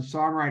 guitarist, and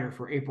songwriter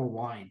for April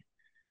Wine,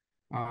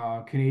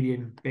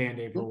 Canadian band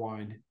April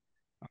Wine.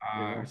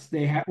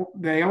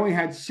 They only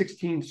had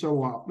 16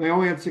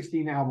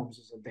 albums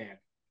as a band.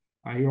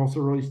 He also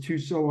released 2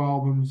 solo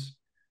albums,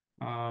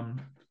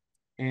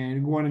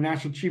 and won a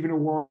National Achievement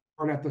Award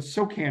at the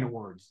SOCAN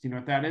Awards. Do you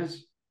know what that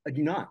is? I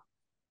do not.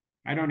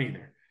 I don't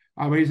either.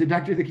 But he's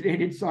inducted to the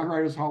Canadian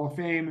Songwriters Hall of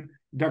Fame,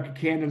 inducted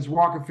to Canada's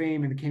Walk of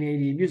Fame, and the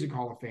Canadian Music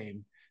Hall of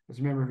Fame as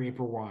a member of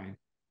April Wine.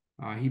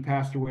 He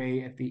passed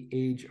away at the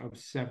age of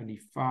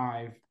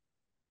 75.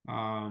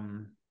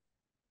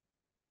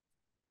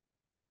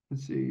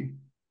 Let's see.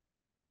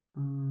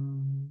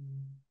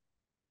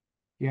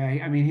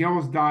 He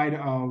almost died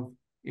of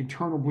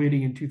internal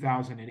bleeding in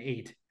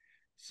 2008.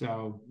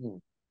 So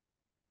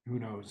who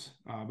knows?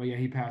 But yeah,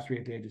 he passed away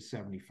at the age of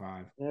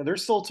 75. Yeah, they're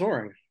still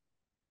touring.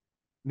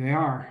 They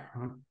are.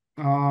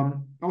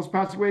 Also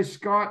passed away,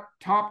 Scott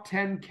Top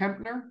 10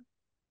 Kempner,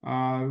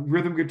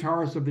 rhythm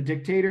guitarist of the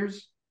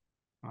Dictators.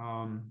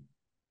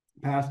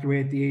 Passed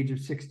away at the age of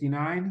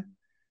 69.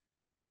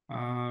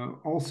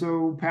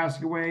 Also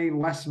passing away,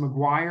 Les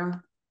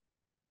McGuire,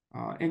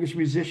 English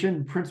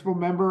musician, principal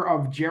member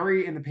of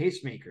Jerry and the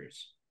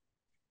Pacemakers,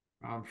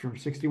 from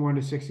 61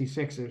 to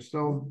 66. There's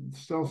still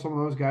some of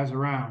those guys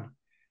around.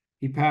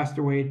 He passed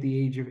away at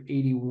the age of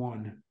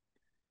 81.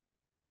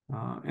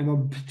 And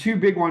the 2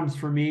 big ones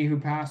for me who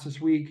passed this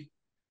week.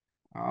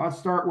 Let's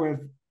start with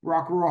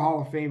Rock and Roll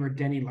Hall of Famer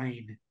Denny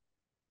Lane,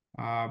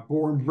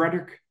 born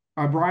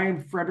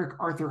Brian Frederick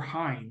Arthur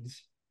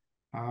Hines,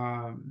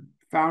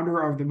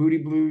 founder of the Moody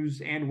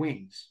Blues and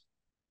Wings.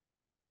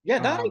 Yeah,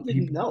 that I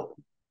didn't know.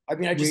 I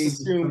mean, I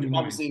just assumed,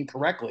 obviously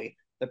incorrectly,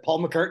 that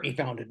Paul McCartney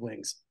founded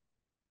Wings.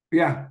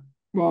 Yeah.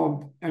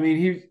 Well, I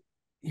mean,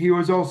 he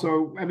was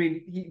also,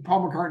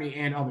 Paul McCartney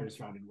and others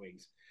founded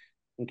Wings.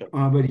 Okay.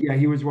 But yeah,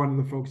 he was one of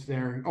the folks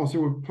there.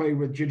 Also played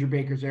with Ginger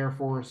Baker's Air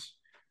Force.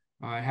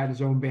 Had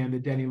his own band, the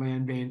Denny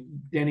Lane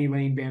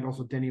Band,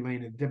 also Denny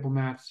Lane and the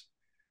Diplomats,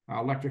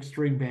 Electric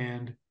String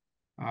Band.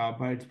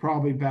 But it's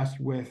probably best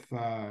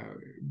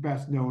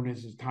known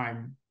as his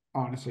time,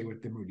 honestly,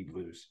 with the Moody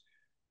Blues.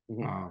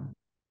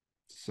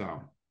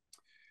 So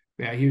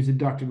yeah, he was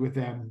inducted with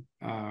them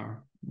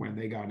when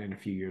they got in a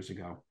few years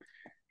ago.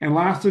 And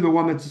lastly, the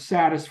one that's the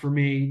saddest for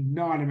me,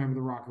 not a member of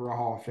the Rock and Roll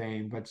Hall of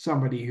Fame, but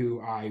somebody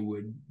who I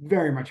would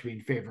very much be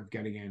in favor of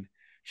getting in.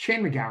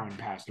 Shane MacGowan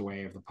passed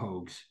away of the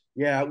Pogues.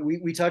 Yeah,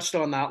 we touched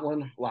on that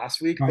one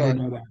last week. I didn't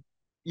know that.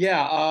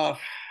 Yeah,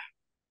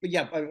 but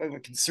yeah, I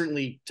can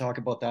certainly talk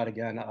about that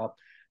again.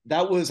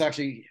 That was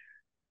actually,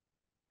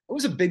 it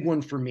was a big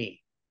one for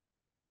me.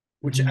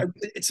 Which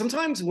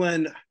sometimes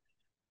when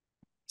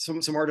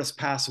some artists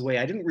pass away,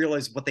 I didn't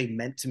realize what they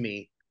meant to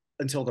me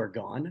until they're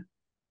gone.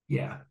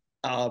 Yeah.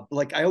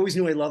 Like I always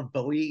knew I loved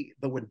Bowie,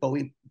 but when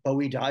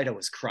Bowie died, I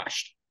was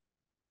crushed,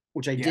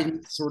 which I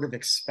didn't sort of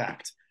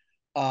expect.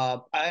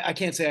 I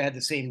can't say I had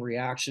the same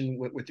reaction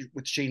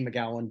with Shane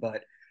MacGowan,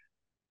 but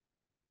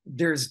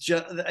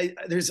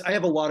I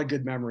have a lot of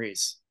good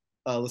memories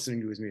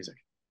listening to his music.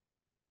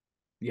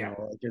 Yeah,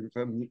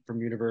 from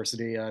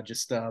university,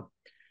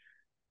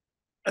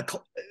 a,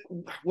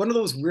 one of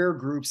those rare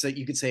groups that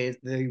you could say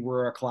they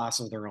were a class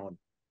of their own.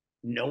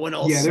 No one Yeah,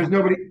 else,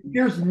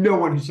 there's no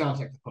one who sounds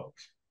like the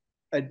Pogues.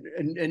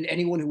 and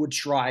anyone who would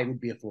try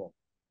would be a fool.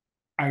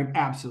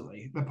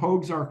 Absolutely. The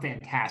Pogues are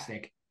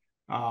fantastic.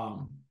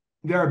 Um,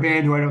 they're a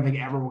band who I don't think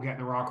ever will get in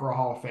the Rock and Roll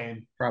Hall of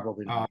Fame.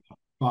 Probably not.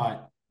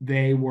 But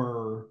they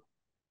were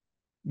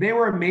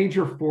a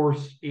major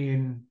force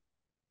in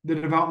the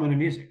development of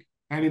music.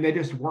 I mean, they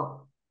just were.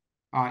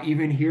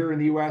 Even here in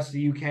the US,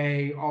 the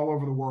UK, all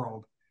over the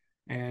world.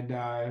 And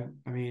I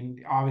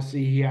mean,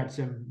 obviously he had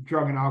some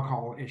drug and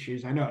alcohol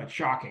issues. I know it's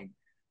shocking.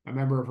 A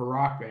member of a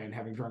rock band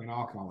having drug and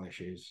alcohol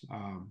issues.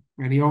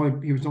 And he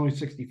was only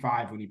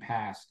 65 when he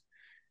passed.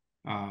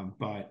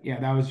 But yeah,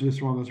 that was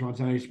just one of those ones.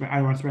 I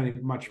don't want to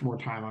spend much more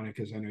time on it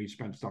because I know you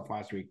spent stuff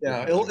last week.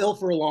 Yeah, ill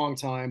for a long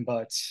time,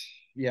 but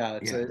yeah,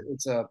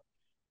 it's a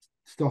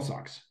still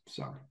sucks.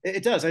 So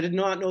it does. I did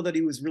not know that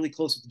he was really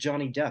close with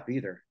Johnny Depp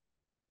either.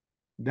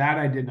 That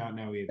I did not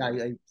know either.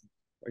 I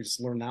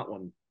just learned that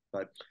one,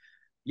 but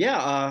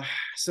yeah.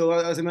 So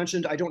as I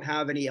mentioned, I don't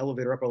have any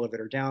elevator up,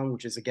 elevator down,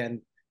 which is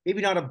again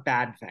maybe not a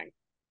bad thing.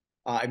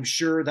 I'm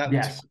sure that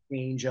will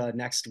change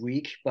next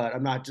week, but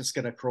I'm not just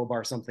going to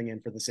crowbar something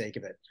in for the sake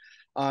of it.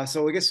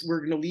 So I guess we're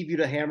going to leave you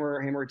to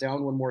hammer it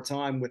down one more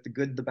time with the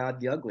good, the bad,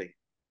 the ugly.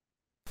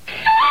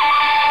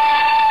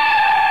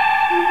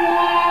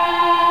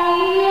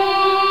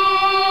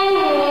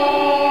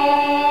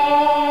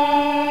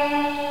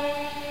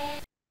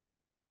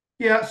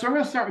 Yeah, so I'm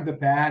going to start with the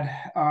bad.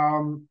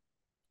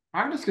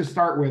 I'm just going to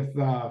start with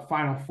the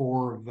Final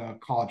Four of the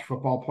college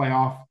football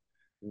playoff.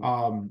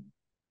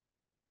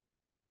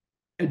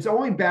 It's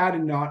only bad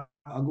and not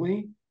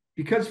ugly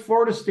because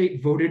Florida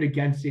State voted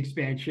against the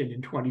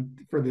expansion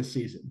for this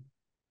season.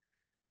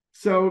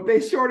 So they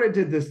sort of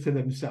did this to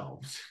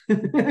themselves. I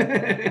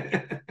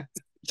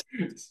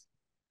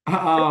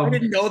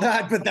didn't know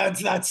that, but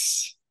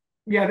that's.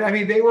 Yeah, I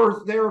mean they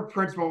were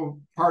principal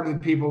part of the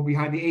people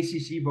behind the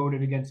ACC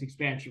voted against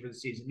expansion for the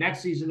season.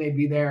 Next season they'd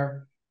be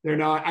there. They're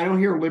not. I don't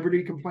hear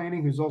Liberty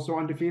complaining, who's also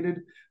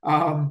undefeated.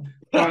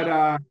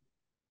 But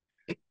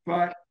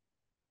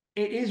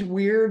it is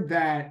weird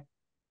that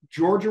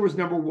Georgia was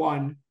number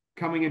one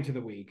coming into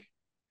the week.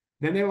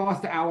 Then they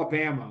lost to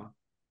Alabama,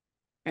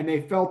 and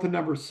they fell to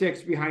number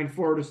 6 behind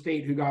Florida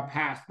State, who got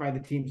passed by the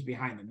teams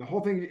behind them. The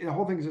whole thing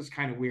is just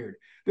kind of weird.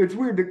 It's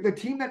weird. The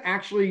team that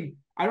actually,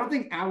 I don't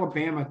think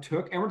Alabama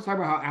took. Everyone's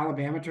talking about how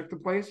Alabama took the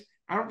place.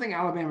 I don't think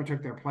Alabama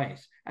took their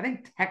place. I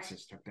think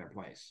Texas took their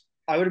place.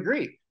 I would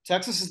agree.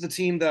 Texas is the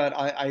team that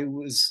I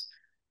was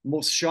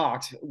most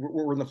shocked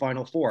were in the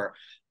Final Four.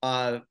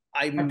 But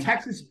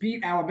Texas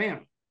beat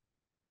Alabama.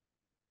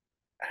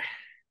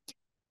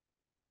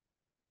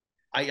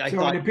 I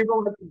thought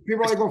people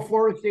are like, "Oh,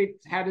 Florida State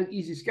had an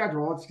easy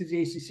schedule." It's because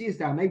the ACC is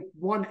down. They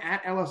won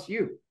at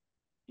LSU.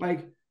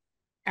 Like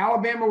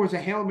Alabama was a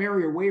Hail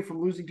Mary away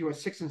from losing to a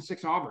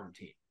 6-6 Auburn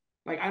team.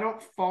 Like I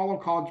don't follow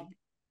college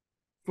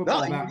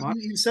football that much.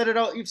 You set it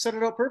out. You've set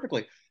it out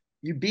perfectly.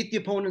 You beat the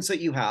opponents that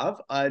you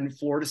have, and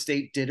Florida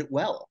State did it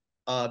well.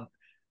 I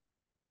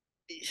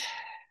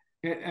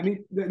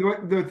mean,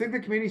 the thing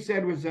the committee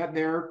said was that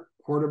their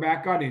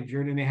quarterback got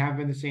injured, and they have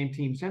been the same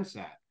team since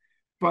that.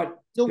 But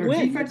their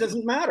defense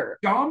doesn't matter.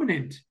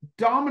 Dominant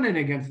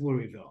against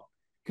Louisville.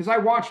 Because I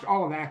watched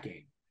all of that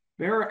game.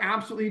 They're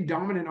absolutely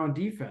dominant on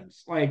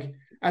defense. Like,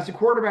 as the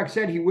quarterback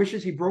said, he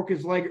wishes he broke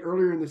his leg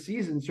earlier in the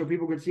season so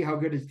people could see how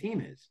good his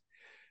team is.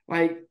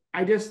 Like,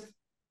 it's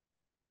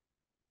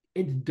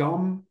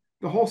dumb.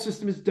 The whole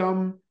system is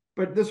dumb.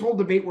 But this whole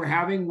debate we're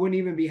having wouldn't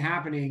even be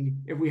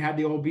happening if we had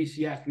the old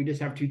BCS. We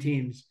just have 2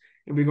 teams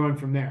and we're going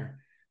from there.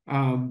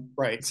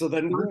 Right. So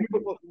then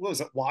what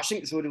was it?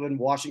 Washington. So it would have been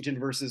Washington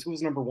versus who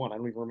was number 1? I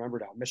don't even remember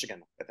now.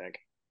 Michigan, I think.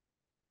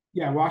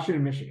 Yeah,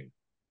 Washington, Michigan.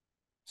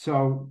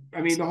 So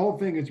I mean, the whole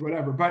thing is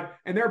whatever.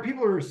 And there are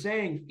people who are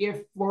saying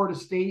if Florida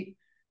State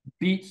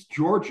beats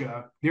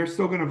Georgia, they're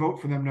still going to vote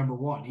for them number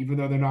 1, even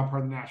though they're not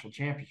part of the national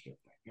championship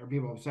thing. There are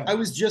people who have said that. I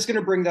was just going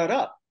to bring that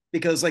up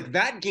because like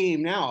that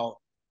game now,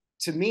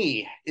 to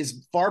me,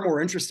 is far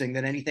more interesting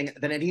than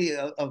any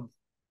of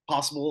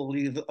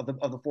possibility of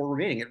the 4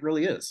 remaining. It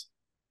really is.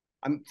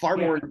 I'm far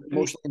more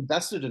emotionally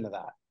invested into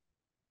that.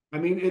 I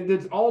mean,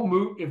 it's all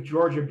moot if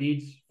Georgia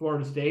beats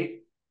Florida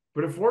State,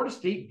 but if Florida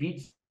State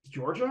beats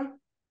Georgia,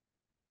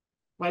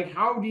 like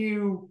how do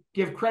you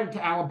give credit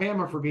to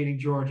Alabama for beating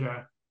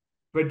Georgia,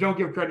 but don't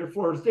give credit to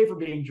Florida State for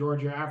beating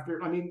Georgia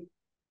after? I mean,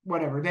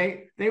 whatever.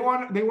 They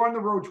won the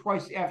road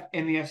twice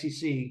in the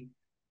SEC,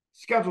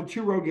 scheduled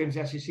 2 road games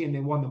in the SEC, and they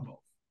won them both.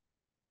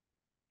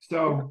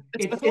 So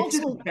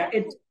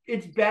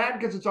it's bad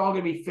because it's all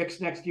going to be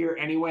fixed next year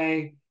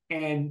anyway.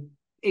 And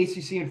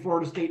ACC and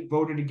Florida State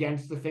voted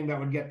against the thing that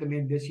would get them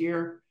in this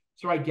year.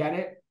 So I get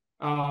it.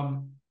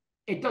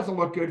 It doesn't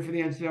look good for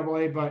the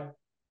NCAA, but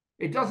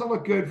it doesn't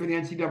look good for the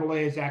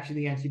NCAA is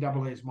actually the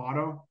NCAA's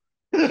motto.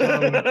 So, I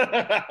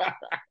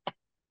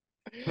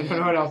don't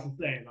know what else to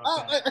say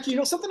about that.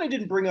 Actually, something I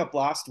didn't bring up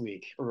last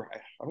week, or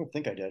I don't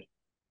think I did.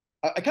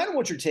 I kind of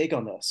want your take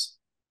on this.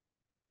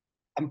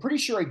 I'm pretty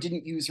sure I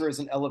didn't use her as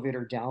an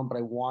elevator down, but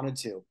I wanted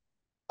to.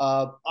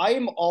 I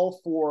am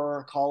all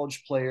for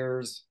college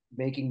players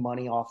making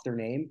money off their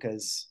name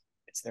because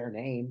it's their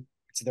name,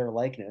 it's their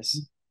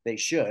likeness. They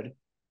should.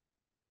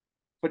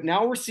 But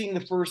now we're seeing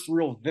the first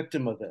real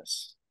victim of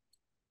this.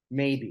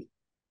 Maybe.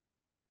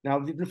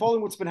 Now, you've been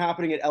following what's been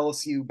happening at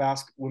LSU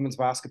women's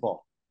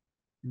basketball.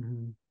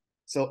 Mm-hmm.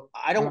 So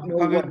I don't know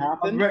what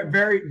happened.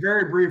 Very,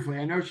 very briefly,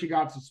 I know she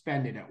got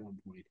suspended at one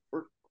point.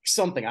 Or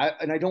something.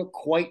 I don't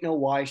quite know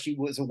why. She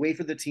was away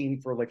for the team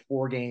for like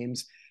 4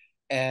 games.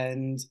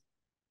 And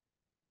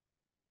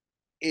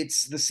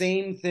it's the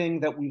same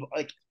thing that we've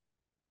like.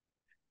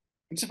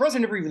 I'm surprised I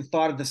never even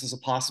thought of this as a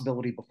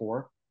possibility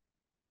before.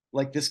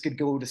 Like this could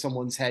go to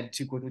someone's head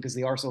too quickly because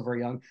they are so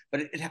very young.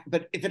 But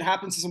if it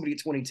happens to somebody at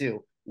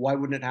 22, why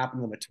wouldn't it happen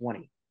to them at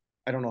 20?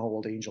 I don't know how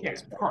old Angel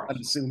is, but I'm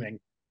assuming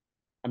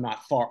I'm not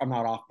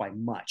off by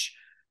much.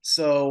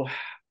 So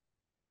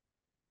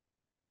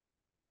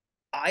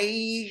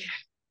I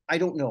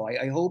don't know.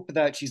 I hope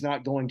that she's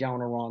not going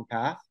down a wrong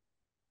path.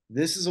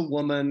 This is a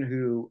woman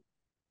who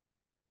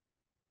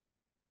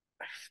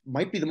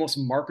might be the most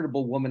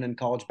marketable woman in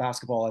college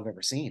basketball I've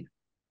ever seen.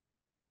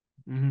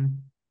 Mm-hmm.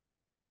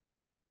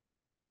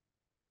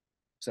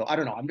 So I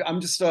don't know.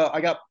 I'm just I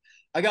got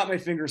my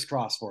fingers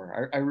crossed for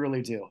her. I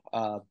really do.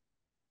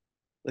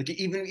 Like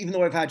even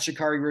though I've had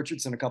Sha'Carri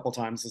Richardson a couple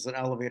times as an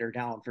elevator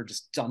down for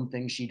just dumb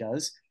things she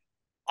does,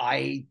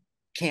 I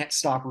can't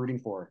stop rooting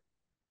for her.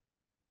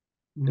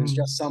 There's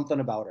just something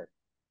about her.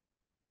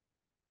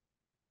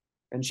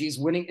 And she's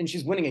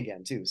winning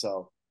again too.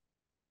 So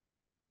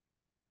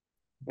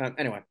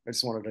anyway, I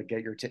just wanted to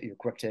get your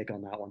quick take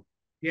on that one.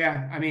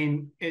 Yeah, I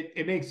mean,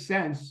 it makes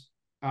sense.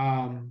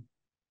 I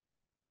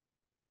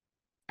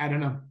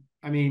don't know.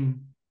 I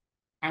mean,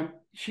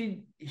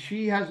 she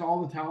has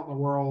all the talent in the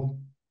world.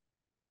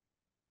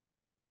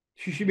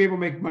 She should be able to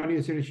make money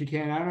as soon as she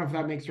can. I don't know if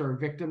that makes her a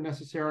victim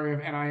necessarily of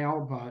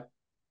NIL, but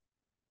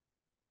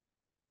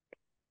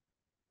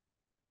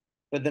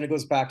then it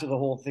goes back to the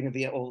whole thing of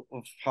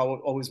how it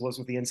always was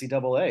with the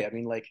NCAA. I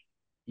mean, like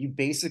you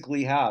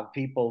basically have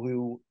people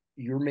who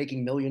you're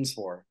making millions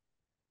for,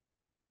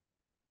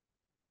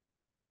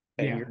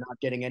 and you're not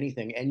getting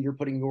anything, and you're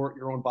putting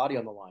your own body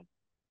on the line.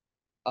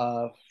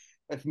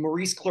 If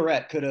Maurice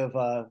Claret could have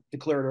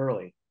declared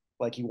early,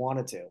 like he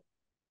wanted to,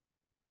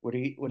 what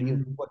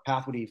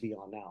path would he be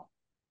on now?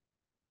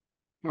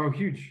 Oh,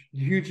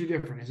 hugely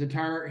different. His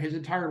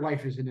entire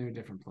life is in a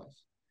different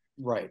place.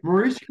 Right.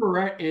 Maurice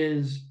Claret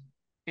is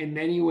in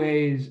many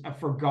ways a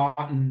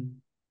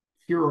forgotten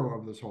hero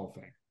of this whole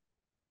thing.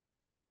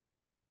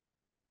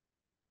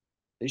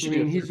 I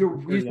mean, he's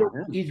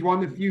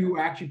one of the few who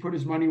actually put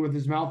his money with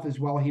his mouth as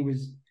well. He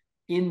was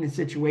in the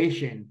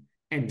situation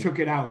and took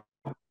it out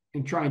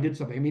and tried and did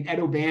something. I mean, Ed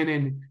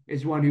O'Bannon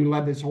is one who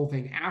led this whole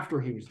thing after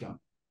he was done.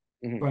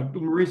 Mm-hmm.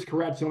 But Maurice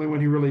Claret's the only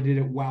one who really did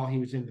it while he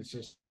was in the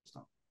system.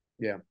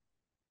 Yeah.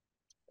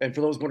 And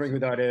for those wondering who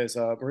that is,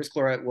 Maurice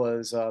Claret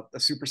was a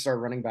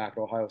superstar running back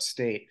at Ohio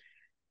State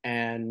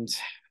and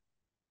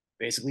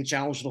basically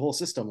challenged the whole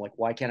system. Like,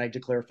 why can't I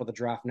declare for the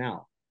draft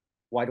now?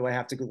 Why do I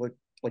have to go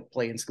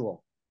play in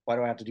school? Why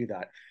do I have to do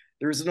that?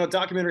 There's a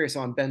documentary I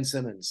saw on Ben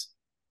Simmons,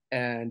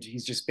 and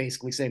he's just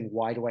basically saying,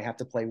 why do I have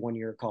to play 1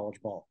 year of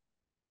college ball?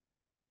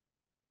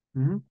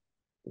 Mm-hmm.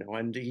 You know,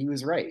 and he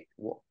was right.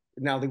 Well,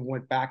 now they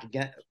went back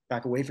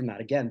away from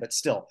that again, but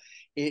still,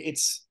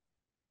 it's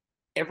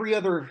not every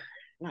other,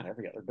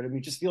 but I mean,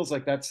 it just feels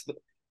like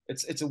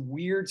it's a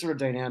weird sort of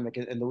dynamic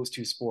in those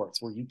two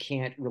sports where you're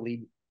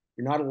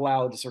not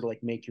allowed to sort of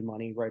like make your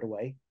money right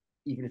away,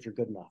 even if you're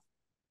good enough.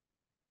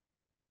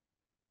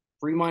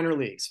 Free minor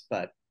leagues,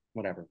 but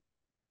whatever.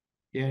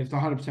 Yeah, it's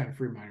 100%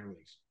 free minor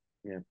leagues.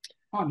 Yeah,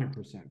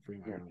 100% free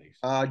minor leagues.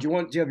 Do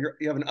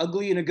you have an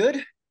ugly and a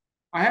good?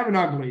 I have an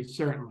ugly,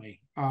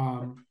 certainly.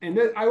 I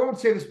won't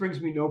say this brings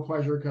me no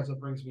pleasure because it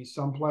brings me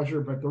some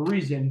pleasure, but the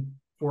reason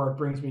for it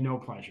brings me no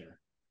pleasure.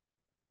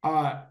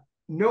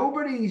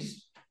 Nobody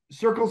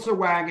circles the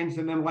wagons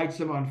and then lights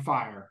them on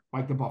fire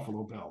like the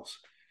Buffalo Bills.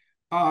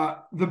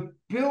 The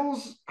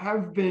Bills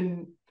have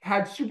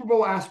had Super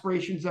Bowl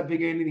aspirations at the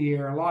beginning of the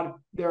year.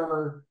 There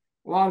are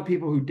a lot of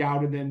people who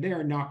doubted them. They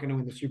are not going to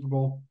win the Super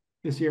Bowl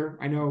this year.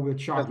 I know with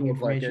shocking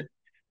information.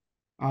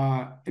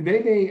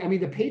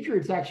 The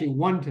Patriots actually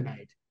won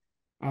tonight,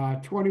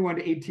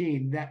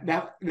 21-18.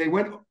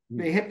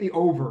 They hit the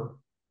over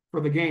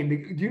for the game.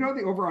 Do you know what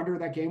the over under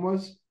that game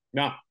was?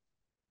 No.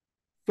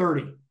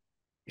 30.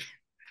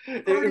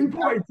 30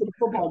 points in a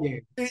football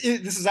game.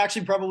 This is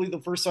actually probably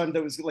the first time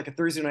that was like a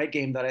Thursday night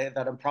game that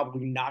I'm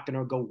probably not going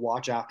to go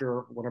watch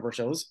after one of our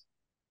shows.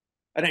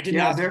 And I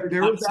didn't.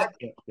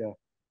 Yeah,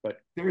 but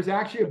there's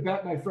actually a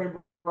bet my friend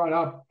brought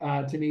up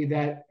to me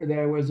that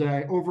there was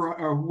a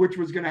over which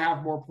was going to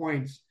have more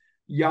points: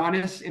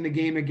 Giannis in the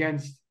game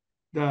against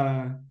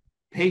the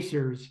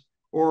Pacers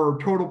or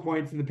total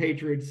points in the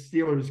Patriots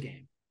Steelers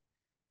game.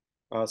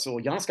 So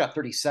Giannis got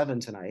 37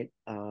 tonight.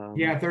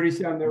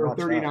 37. There were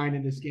 39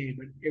 in this game,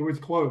 but it was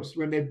close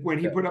when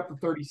he put up the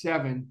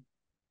 37.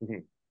 Mm-hmm.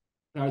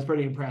 That was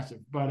pretty impressive.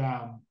 But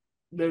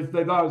they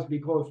thought it was be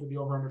close with the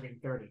over-under being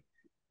 30.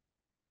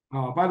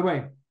 By the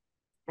way,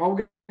 I'll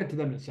get to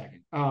them in a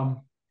second.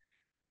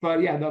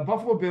 But yeah, the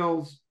Buffalo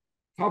Bills,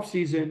 tough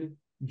season.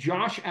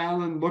 Josh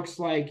Allen looks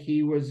like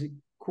he was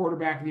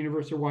quarterback at the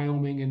University of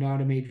Wyoming and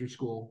not a major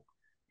school.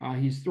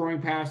 He's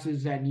throwing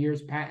passes that in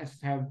years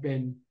past have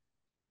been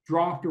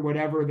dropped or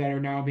whatever that are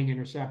now being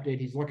intercepted.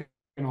 He's looking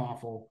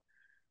awful.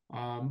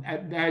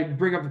 I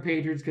bring up the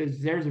Patriots because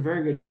there's a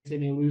very good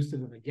chance they lose to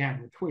them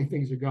again with the way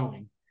things are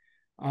going.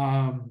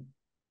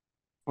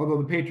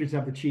 Although the Patriots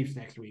have the Chiefs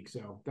next week,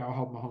 so that'll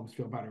help Mahomes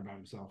feel better about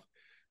himself.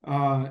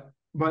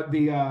 But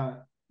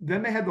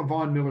then they had the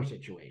Von Miller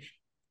situation.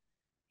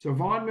 So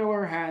Von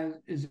Miller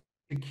is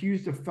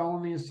accused of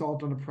felony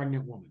assault on a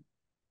pregnant woman.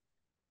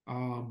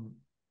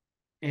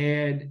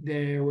 And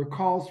there were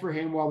calls for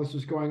him while this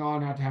was going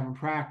on, not to have him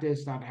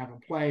practice, not to have him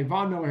play.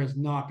 Von Miller has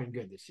not been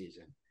good this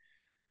season.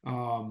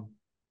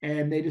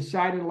 And they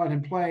decided to let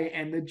him play.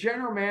 And the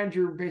general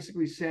manager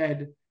basically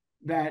said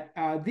that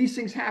these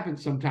things happen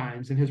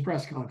sometimes in his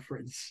press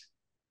conference.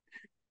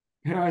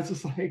 You know, it's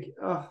just like,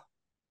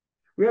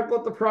 we have to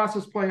let the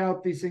process play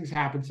out. These things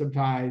happen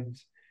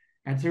sometimes.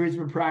 And so he's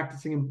been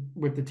practicing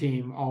with the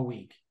team all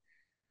week.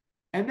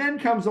 And then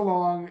comes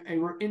along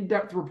an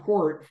in-depth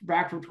report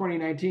back from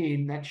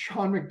 2019 that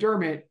Sean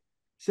McDermott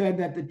said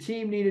that the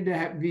team needed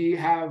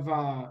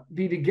to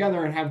be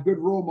together and have good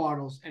role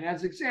models. And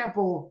as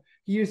example,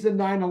 he used the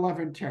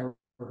 9/11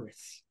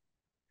 terrorists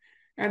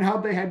and how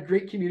they had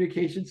great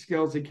communication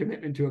skills and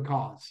commitment to a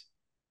cause.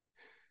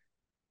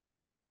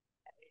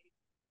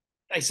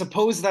 I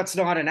suppose that's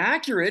not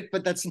inaccurate,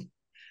 but that's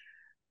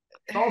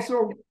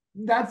also,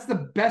 that's the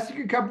best you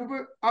can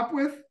come up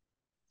with.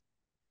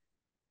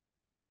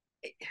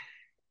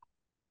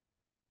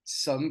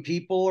 Some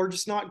people are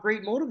just not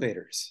great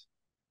motivators.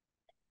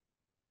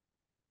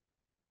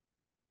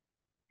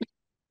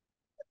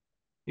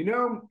 You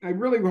know, I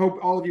really hope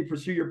all of you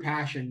pursue your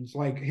passions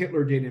like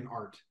Hitler did in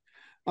art.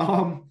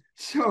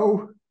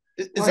 So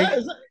is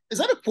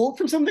that a quote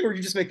from something, or did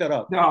you just make that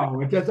up? No, I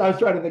was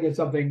trying to think of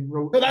something.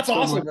 No, that's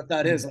awesome if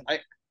that is.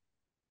 I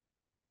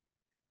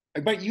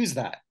might use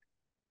that.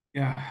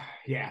 Yeah.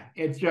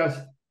 It's just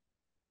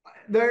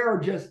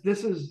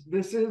this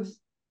is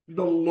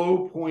the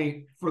low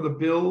point for the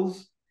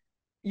Bills,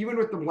 even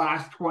with the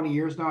last 20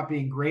 years not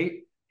being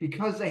great,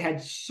 because they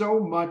had so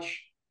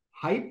much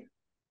hype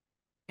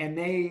and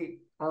they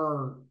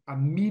are a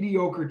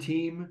mediocre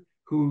team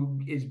who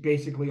is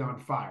basically on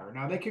fire.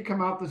 Now, they could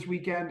come out this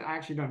weekend. I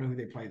actually don't know who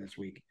they play this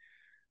week.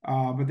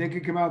 But they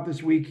could come out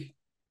this week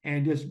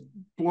and just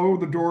blow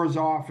the doors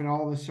off and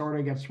all this sort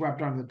of get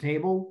swept under the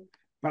table.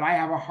 But I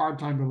have a hard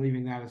time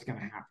believing that is going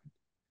to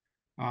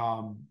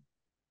happen.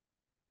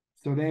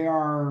 So they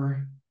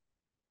are,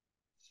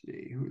 let's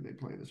see, who they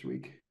play this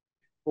week?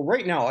 Well,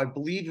 right now, I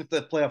believe if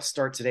the playoffs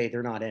start today,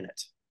 they're not in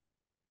it.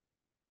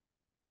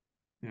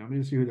 Yeah, let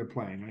me see who they're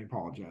playing. I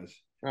apologize.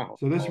 Oh,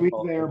 so this week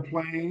they are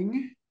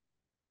playing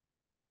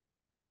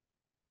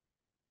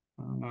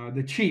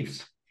the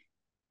Chiefs.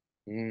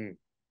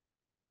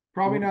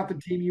 Probably not the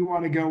team you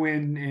want to go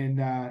in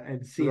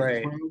and see.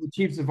 Right. The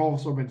Chiefs have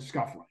also been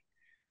scuffling.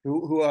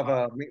 Who have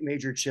a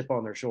major chip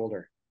on their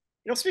shoulder.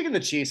 You know, speaking of the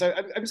Chiefs,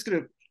 I'm just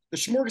going to, the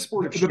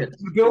smorgasbord of shit.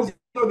 The Bills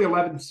are the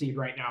 11th seed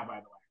right now, by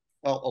the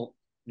way. Oh,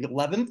 the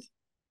 11th?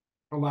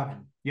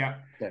 11, yeah.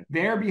 Okay.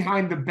 They're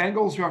behind the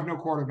Bengals, who have no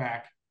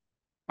quarterback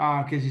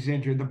because he's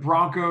injured. The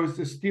Broncos,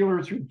 the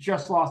Steelers, who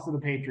just lost to the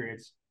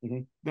Patriots.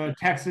 Mm-hmm. The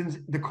Texans,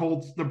 the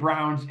Colts, the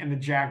Browns, and the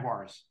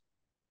Jaguars.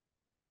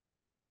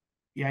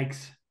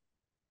 Yikes.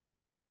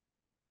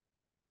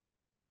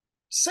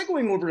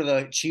 Segueing over to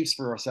the Chiefs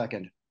for a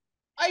second.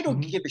 I don't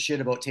give a shit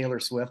about Taylor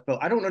Swift,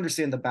 but I don't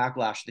understand the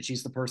backlash that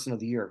she's the person of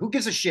the year. Who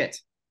gives a shit?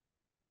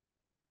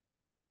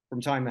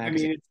 From Time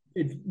Magazine. I mean,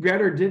 it's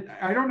better.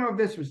 I don't know if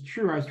this was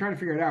true. I was trying to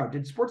figure it out.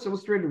 Did Sports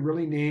Illustrated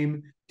really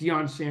name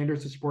Deion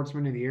Sanders the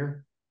Sportsman of the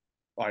Year?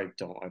 I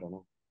don't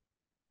know.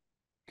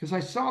 Because I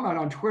saw that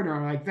on Twitter.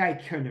 I'm like, they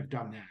couldn't have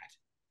done that.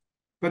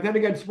 But then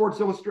again, Sports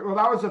Illustrated, well,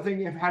 that was the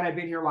thing. If had I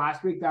been here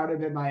last week, that would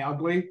have been my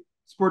ugly.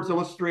 Sports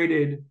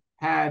Illustrated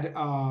had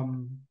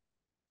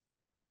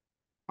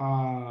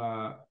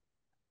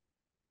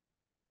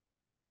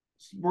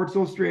Sports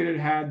Illustrated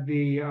had the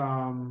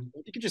you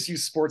could just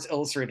use Sports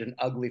Illustrated and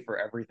ugly for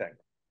everything.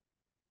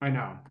 I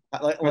know.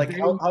 Like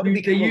how do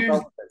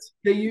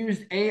they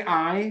used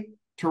AI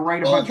to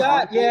write a bunch of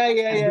articles.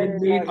 Yeah.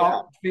 Made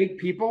up fake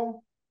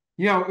people.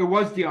 You know, it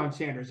was Deion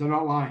Sanders. I'm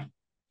not lying.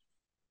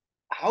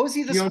 How is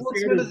he the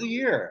Sportsman of the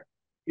Year?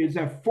 Is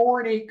a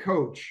 4-8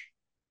 coach.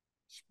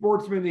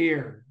 Sportsman of the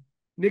Year.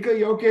 Nikola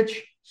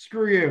Jokic,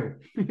 screw you.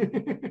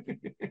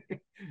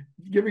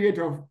 Giving it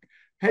to a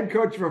head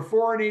coach of a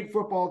 4-8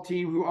 football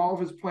team who all of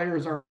his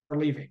players are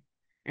leaving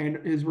and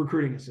his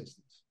recruiting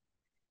assistants.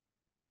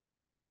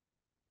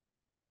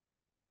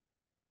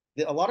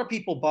 A lot of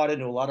people bought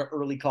into a lot of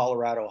early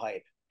Colorado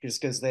hype just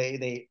because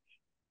they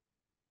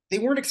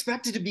weren't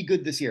expected to be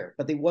good this year,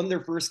 but they won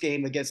their first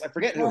game against, I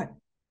forget who.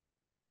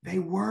 They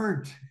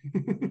weren't.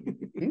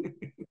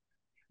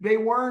 They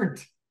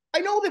weren't. I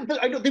know that,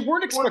 but I know they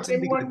weren't expected They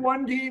to be won good.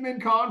 one game in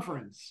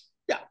conference.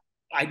 Yeah,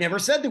 I never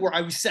said they were.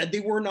 I said they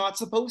were not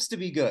supposed to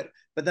be good.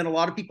 But then a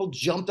lot of people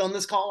jumped on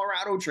this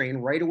Colorado train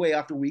right away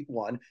after week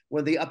one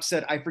when they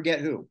upset, I forget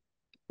who,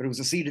 but it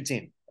was a seeded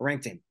team, a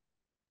ranked team.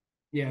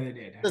 Yeah, they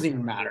did. Doesn't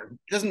even matter.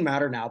 It doesn't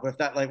matter now. But if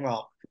that, like,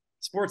 well,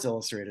 Sports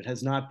Illustrated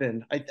has not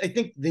been. I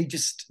think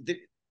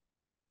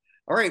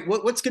all right,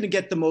 what's going to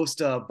get the most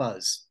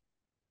buzz?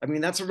 I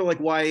mean, that's sort of like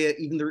why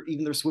even their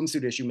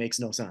swimsuit issue makes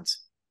no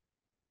sense.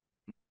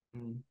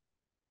 Mm-hmm.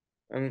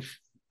 I mean,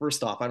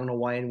 first off, I don't know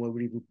why anyone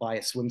would even buy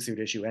a swimsuit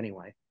issue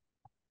anyway.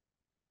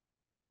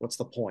 What's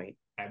the point?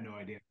 I have no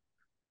idea.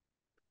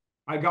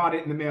 I got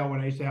it in the mail when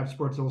I used to have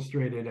Sports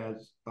Illustrated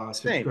as a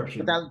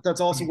subscription. But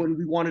that's also when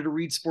we wanted to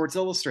read Sports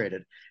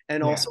Illustrated,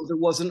 and Yeah. also there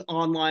wasn't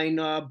online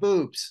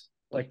boobs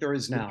like there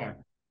is now. Yeah.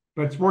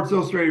 But Sports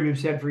Illustrated, we've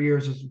said for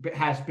years,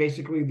 has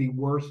basically the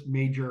worst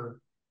major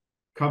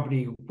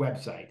company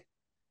website,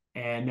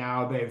 and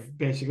now they've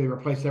basically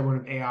replaced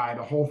everyone with AI.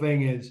 The whole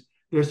thing is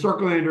they're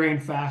circling the drain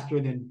faster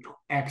than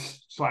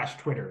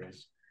X/Twitter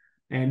is,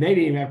 and they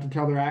didn't even have to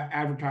tell their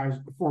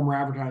former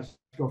advertisers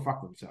to go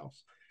fuck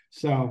themselves.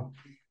 So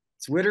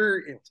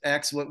Twitter,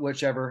 X,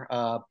 whichever.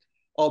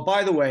 Oh,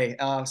 by the way,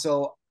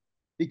 so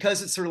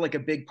because it's sort of like a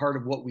big part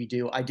of what we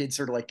do, I did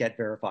sort of like get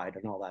verified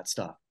and all that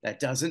stuff.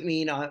 That doesn't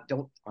mean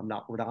we're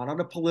not on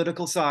a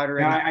political side or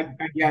anything.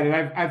 I get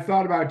it. I've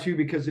thought about it too,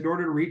 because in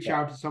order to reach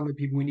out to some of the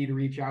people we need to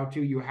reach out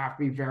to, you have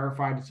to be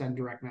verified to send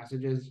direct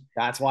messages.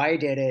 That's why I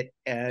did it.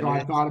 And so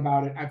I thought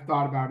about it. I've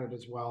thought about it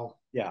as well.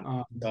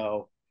 Yeah.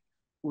 So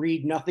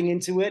read nothing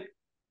into it.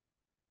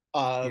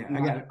 I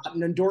get it. Not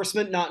an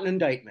endorsement, not an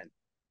indictment.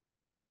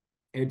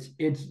 It's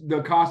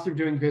the cost of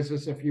doing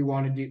business if you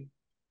want to do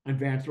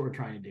advance what we're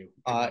trying to do.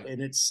 And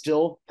it's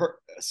still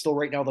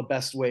right now the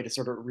best way to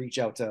sort of reach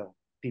out to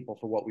people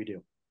for what we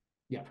do.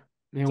 Yeah.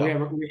 And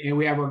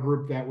we have our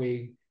group that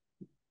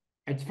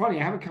it's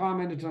funny, I haven't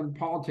commented on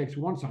politics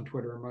once on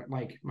Twitter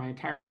in my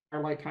entire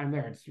lifetime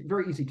there. It's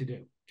very easy to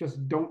do.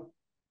 Just don't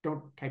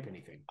type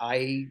anything.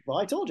 I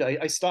told you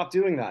I stopped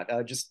doing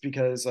that just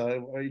because I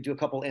do a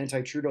couple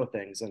anti-Trudeau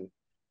things, and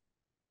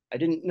I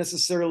didn't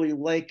necessarily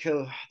like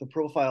the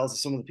profiles of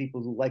some of the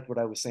people who liked what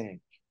I was saying.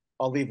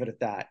 I'll leave it at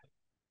that.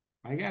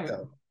 I get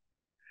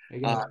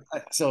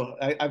it. So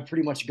I've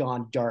pretty much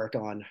gone dark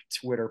on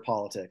Twitter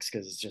politics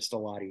because it's just a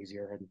lot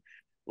easier, and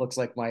looks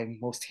like my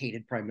most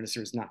hated prime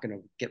minister is not going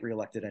to get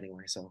reelected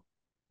anyway. So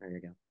there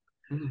you go.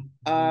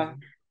 Mm-hmm.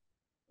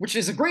 Which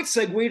is a great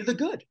segue to the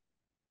good.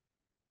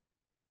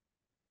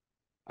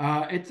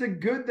 It's a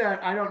good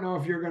that I don't know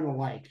if you're going to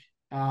like.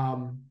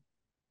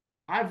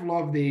 I've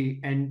loved the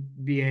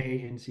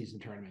NBA in-season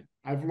tournament.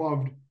 I've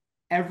loved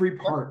every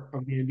part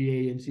of the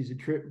NBA in-season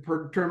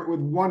tournament, with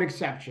one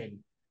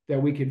exception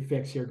that we can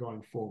fix here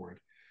going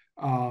forward.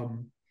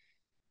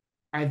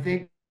 I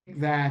think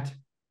that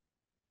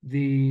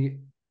the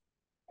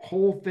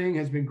whole thing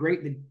has been great.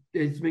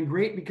 It's been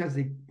great because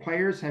the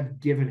players have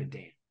given a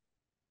damn.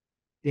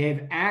 They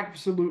have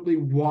absolutely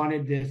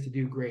wanted this to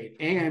do great.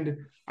 And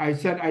I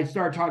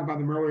started talking about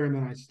them earlier and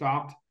then I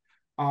stopped.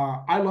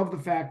 I love the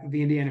fact that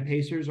the Indiana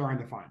Pacers are in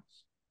the finals.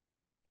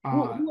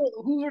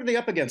 Who are they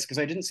up against? Because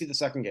I didn't see the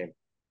second game.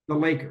 The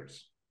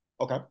Lakers.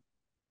 Okay.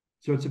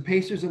 So it's the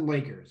Pacers and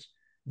Lakers.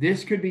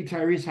 This could be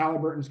Tyrese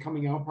Halliburton's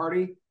coming out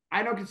party.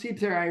 I don't see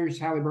Tyrese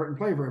Halliburton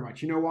play very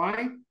much. You know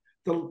why?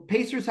 The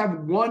Pacers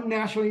have one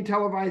nationally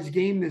televised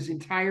game this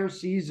entire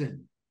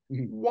season.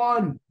 Mm-hmm.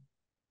 One.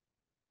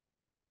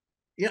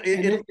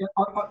 Yeah.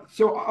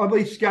 So at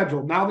least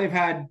scheduled. Now they've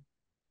had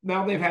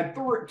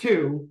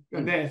two,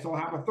 and they'll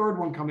have a third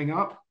one coming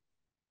up.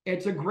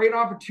 It's a great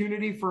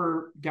opportunity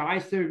for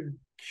guys to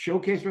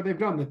showcase what they've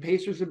done. The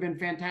Pacers have been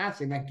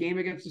fantastic. That game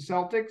against the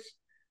Celtics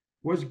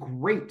was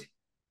great.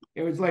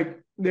 It was like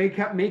they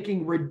kept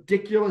making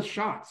ridiculous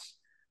shots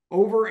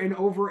over and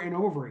over and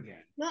over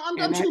again. No,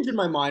 I'm changing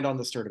my mind on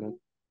this tournament.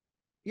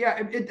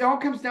 Yeah, it all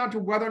comes down to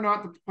whether or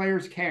not the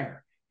players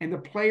care. And the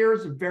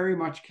players very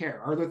much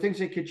care. Are there things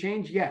that could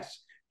change?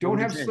 Yes. Don't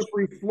have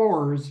slippery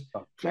floors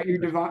that you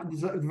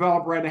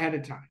develop right ahead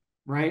of time,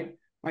 right?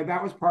 Like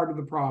that was part of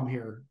the problem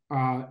here.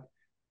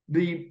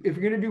 If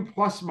you're going to do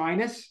plus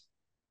minus,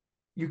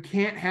 you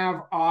can't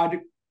have odd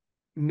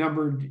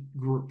numbered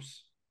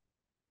groups.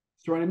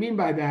 So what I mean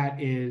by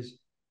that is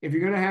if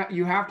you're going to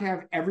you have to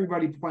have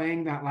everybody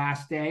playing that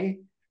last day,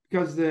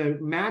 because the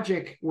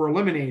Magic were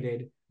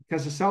eliminated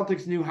because the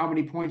Celtics knew how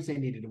many points they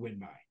needed to win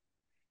by.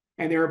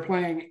 And they were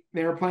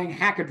playing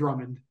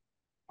Hack-a-Drummond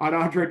on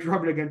Andre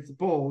Drummond against the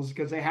Bulls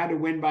because they had to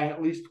win by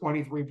at least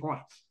 23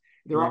 points.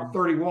 They're up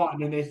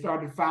 31, and they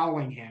started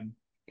fouling him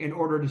in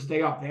order to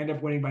stay up. They ended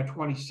up winning by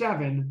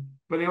 27,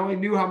 but they only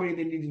knew how many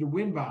they needed to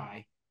win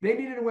by. They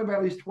needed to win by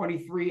at least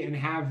 23 and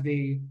have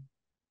the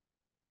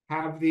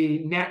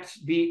Nets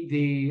beat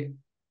the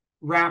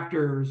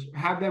Raptors,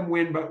 have them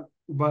win,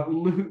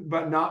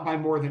 but not by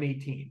more than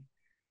 18.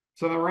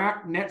 So the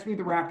Nets beat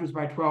the Raptors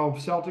by 12.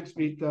 Celtics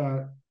beat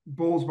the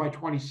Bulls by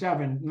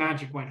 27.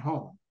 Magic went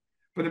home.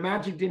 But the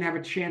Magic didn't have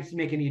a chance to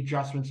make any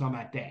adjustments on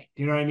that day.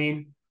 Do you know what I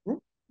mean?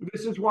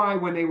 This is why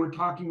when they were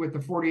talking with the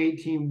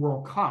 48-team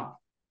World Cup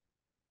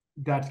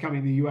that's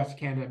coming to the U.S.,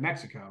 Canada, and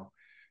Mexico,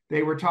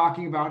 they were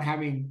talking about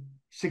having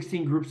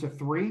 16 groups of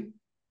 3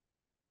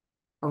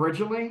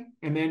 originally,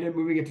 and then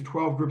moving it to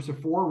 12 groups of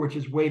 4, which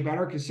is way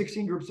better because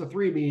 16 groups of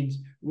 3 means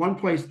one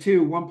plays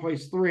 2, one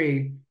plays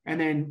 3, and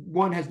then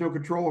one has no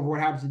control over what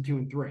happens in 2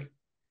 and 3.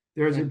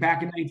 There's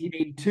back in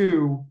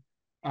 1982,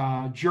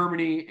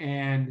 Germany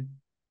and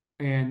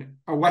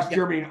West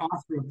Germany and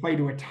Austria played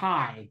to a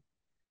tie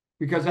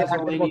because that's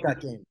all they needed. That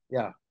game.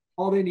 Yeah,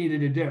 all they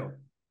needed to do.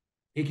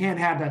 You can't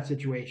have that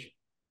situation.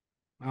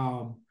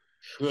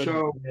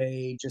 Should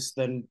they just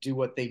then do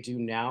what they do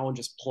now and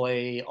just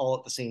play all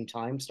at the same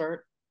time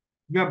start?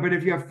 No, but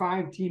if you have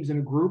 5 teams in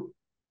a group,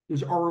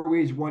 there's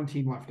always one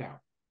team left out.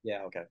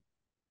 Yeah, okay.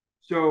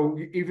 So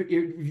if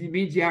it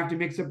means you have to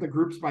mix up the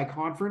groups by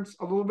conference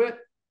a little bit,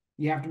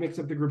 you have to mix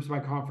up the groups by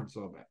conference a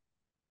little bit,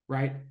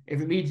 right? If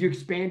it means you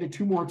expand to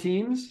 2 more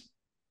teams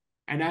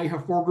and now you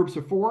have 4 groups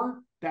of 4,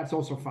 that's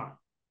also fine,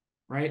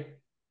 right?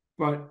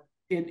 But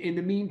in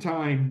the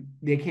meantime,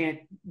 they can't.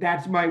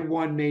 That's my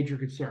one major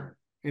concern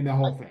in the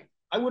whole thing.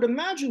 I would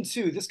imagine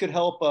too, this could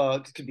help.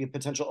 This could be a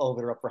potential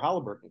elevator up for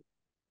Halliburton.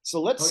 So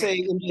let's say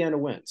Indiana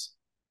wins,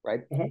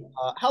 right?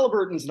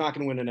 Halliburton's not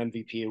going to win an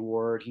MVP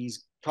award.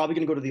 He's probably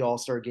going to go to the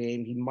All-Star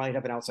game. He might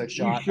have an outside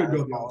shot. He should go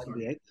to the All-Star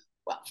game.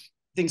 Well,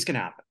 things can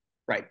happen,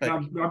 right? But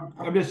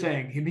I'm just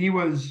saying, he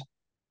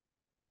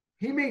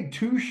made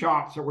 2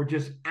 shots that were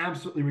just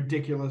absolutely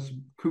ridiculous,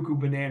 cuckoo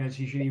bananas.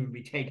 He shouldn't even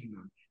be taking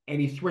them, and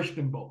he swished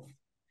them both.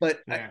 But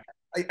yeah.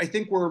 I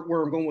think where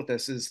I'm going with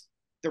this is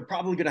they're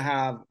probably going to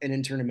have an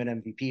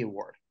in-tournament MVP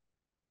award.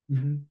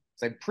 Mm-hmm.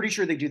 So I'm pretty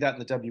sure they do that in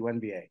the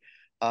WNBA.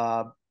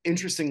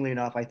 Interestingly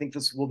enough, I think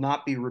this will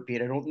not be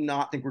repeated. I don't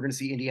not think we're going to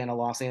see Indiana,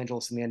 Los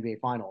Angeles in the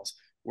NBA Finals,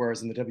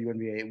 whereas in the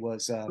WNBA it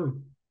was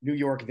New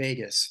York,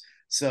 Vegas.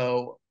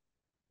 So,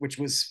 which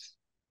was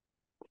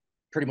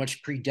pretty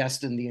much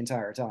predestined the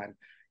entire time.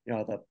 You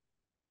know,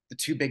 the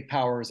 2 big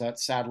powers that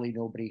sadly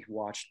nobody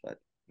watched, but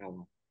I don't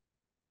know.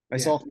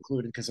 Myself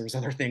included, because there was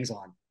other things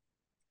on.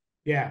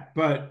 Yeah,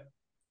 but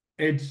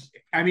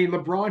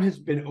LeBron has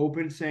been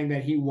open saying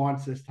that he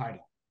wants this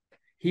title.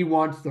 He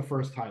wants the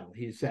first title.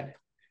 He said it.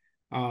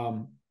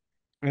 And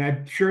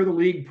I'm sure the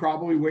league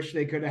probably wish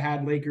they could have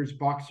had Lakers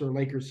Bucks or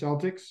Lakers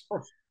Celtics.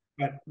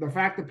 But the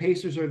fact the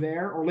Pacers are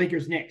there, or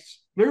Lakers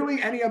Knicks,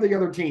 literally any of the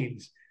other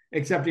teams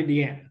except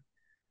Indiana.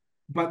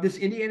 But this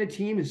Indiana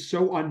team is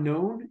so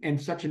unknown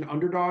and such an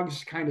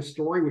underdogs kind of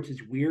story, which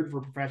is weird for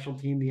a professional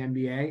team in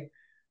the NBA.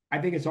 I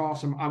think it's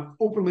awesome. I'm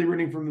openly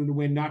rooting for them to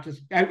win, not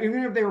just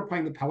even if they were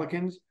playing the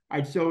Pelicans,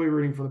 I'd still be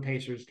rooting for the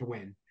Pacers to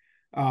win.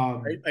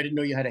 I didn't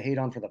know you had a hate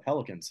on for the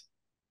Pelicans.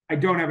 I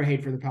don't have a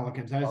hate for the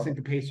Pelicans. I just think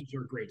the Pacers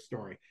are a great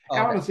story.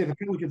 Honestly, if the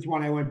Pelicans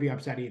won, I wouldn't be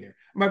upset either.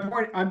 My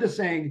point, I'm just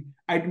saying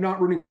I'm not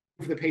rooting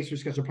for the Pacers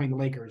because they're playing the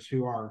Lakers,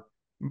 who are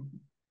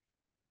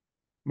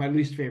my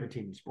least favorite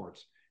team in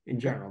sports in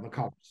general.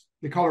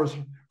 The colors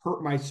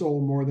hurt my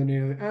soul more than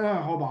anything.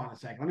 Hold on a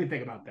second. Let me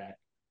think about that.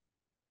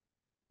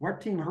 What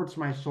team hurts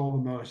my soul the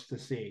most to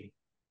see?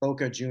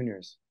 Boca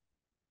Juniors.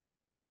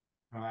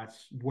 Oh,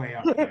 that's way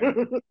up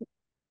there.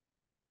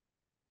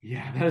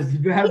 Yeah, that's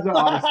the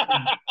honest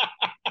thing.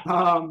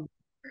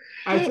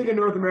 I was thinking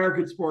North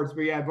American sports,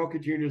 but yeah, Boca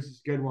Juniors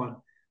is a good one.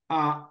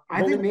 I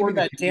think maybe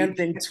that damn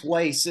thing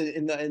twice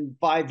in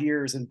 5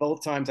 years, and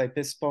both times I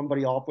pissed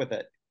somebody off with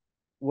it.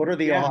 What are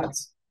the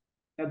odds?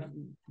 That's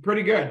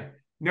pretty good.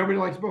 Nobody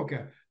likes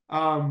Boca.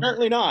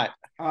 Certainly not.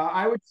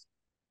 I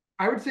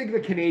would think the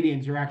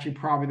Canadians are actually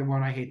probably the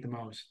one I hate the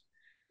most.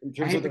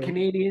 I hate the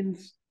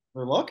Canadians.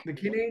 The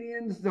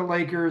Canadians, the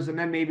Lakers, and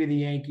then maybe the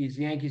Yankees.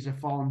 The Yankees have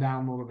fallen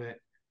down a little bit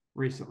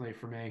recently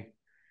for me.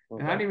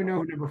 Okay. And I don't even know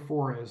who number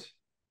 4 is.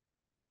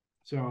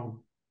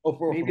 So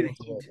maybe the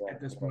Heat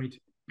at this point.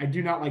 I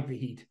do not like the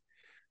Heat.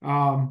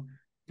 But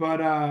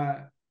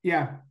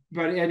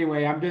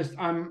anyway, I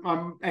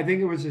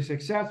think it was a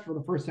success for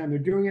the first time they're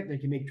doing it. They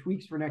can make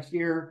tweaks for next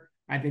year.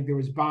 I think there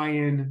was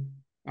buy-in.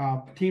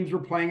 Teams were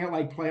playing it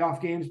like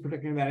playoff games,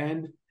 particularly that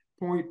end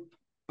point.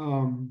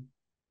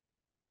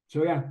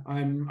 So yeah,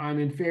 I'm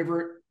in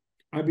favor.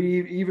 I'd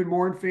be even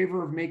more in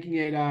favor of making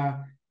it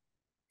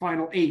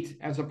final 8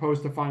 as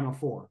opposed to final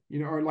 4.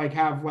 Or like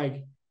have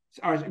like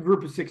a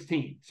group of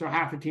 16, so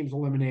half the team's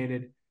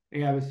eliminated.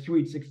 They have a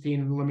Sweet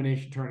 16 and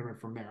elimination tournament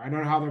from there. I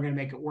don't know how they're going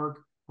to make it work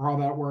or how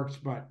that works,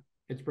 but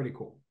it's pretty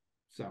cool.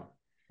 So, I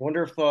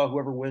wonder if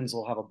whoever wins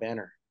will have a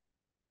banner.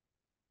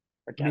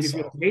 I mean,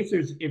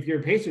 if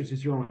you're Pacers,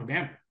 it's your only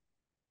banner.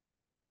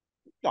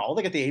 No,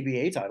 they get the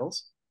ABA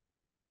titles.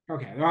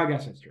 Okay, well, I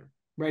guess that's true.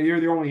 Right, you're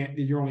your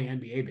only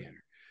NBA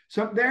banner.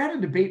 So they had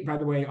a debate, by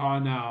the way,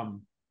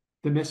 on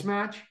the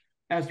mismatch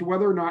as to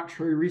whether or not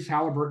Tyrese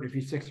Halliburton, if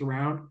he sticks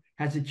around,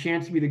 has a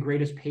chance to be the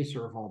greatest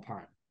Pacer of all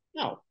time.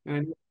 No,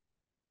 and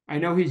I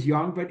know he's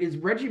young, but is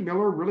Reggie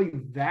Miller really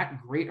that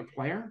great a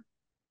player?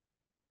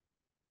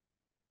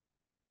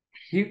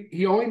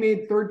 He only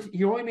made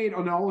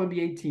an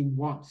All-NBA team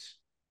once.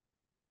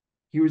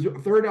 He was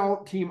third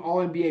team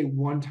All-NBA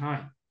one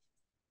time.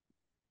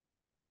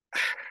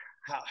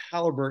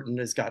 Halliburton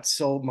has got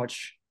so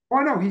much. Oh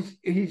no,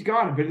 he's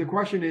got it. But the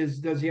question is,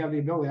 does he have the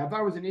ability? I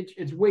thought it was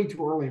it's way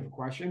too early of a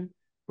question,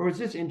 but it's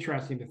just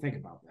interesting to think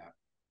about that.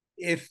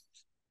 If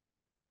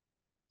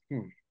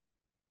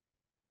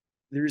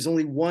there's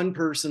only one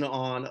person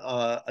on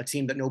a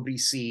team that nobody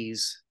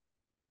sees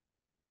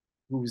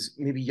who's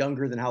maybe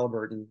younger than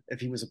Halliburton, if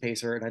he was a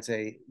Pacer, and I'd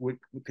say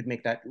could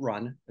make that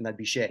run, and that'd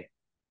be Shea.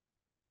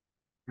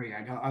 Oh,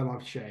 yeah, I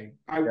love Shea.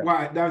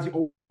 Yeah. That was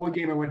the only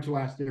game I went to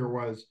last year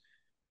was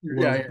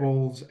Yeah.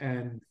 Bulls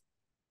and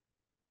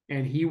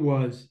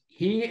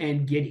he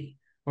and Giddy.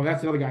 Well,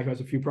 that's another guy who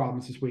has a few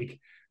problems this week.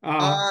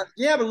 Yeah,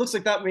 but it looks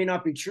like that may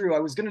not be true. I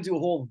was going to do a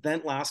whole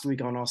event last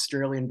week on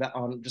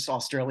just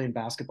Australian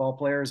basketball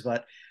players,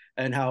 but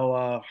and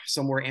how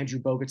somewhere Andrew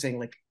Bogut saying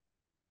like,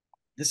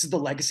 "This is the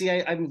legacy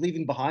I'm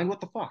leaving behind."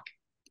 What the fuck?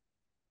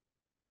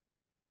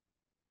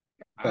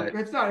 But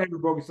it's not Andrew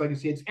Bogut's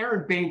legacy; it's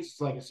Aaron Baines'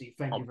 legacy.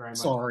 Thank you very much.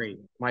 Sorry,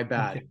 my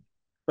bad. Okay.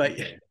 But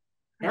okay.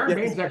 Aaron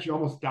Baines actually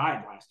almost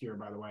died last year,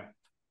 by the way.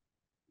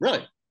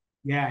 Really?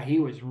 Yeah, he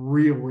was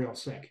real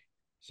sick.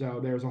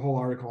 So there's a whole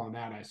article on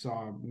that I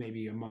saw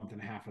maybe a month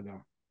and a half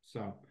ago.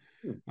 So,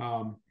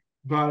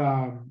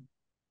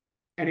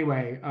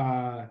 anyway,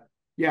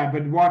 yeah,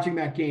 but watching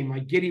that game,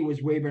 like Giddy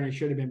was way better than it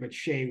should have been, but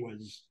Shea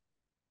was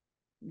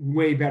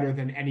way better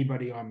than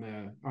anybody on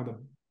the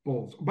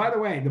Bulls. By the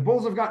way, the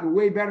Bulls have gotten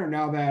way better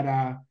now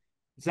that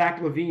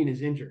Zach LaVine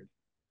is injured.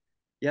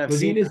 Yeah,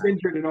 LaVine is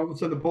injured, and all of a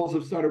sudden the Bulls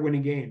have started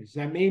winning games.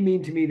 That may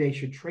mean to me they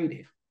should trade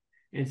him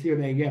and see what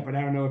they can get, but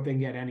I don't know if they can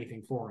get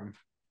anything for him.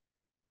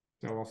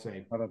 So we'll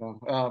see. I don't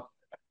know.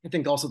 I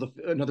think also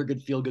another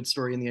good feel-good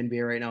story in the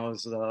NBA right now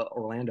is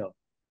Orlando.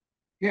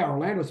 Yeah,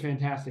 Orlando's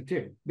fantastic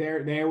too.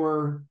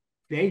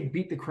 They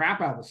beat the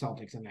crap out of the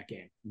Celtics in that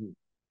game,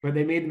 but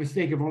they made the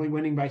mistake of only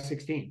winning by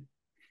 16.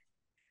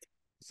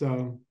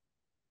 So,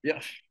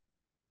 yeah,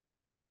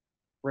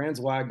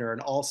 Franz Wagner,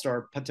 an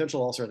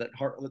potential all-star that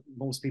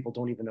most people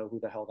don't even know who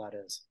the hell that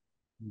is.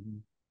 Mm-hmm.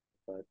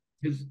 But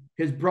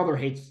his brother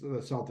hates the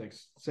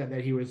Celtics. Said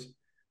that he was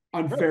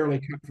unfairly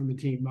cut from the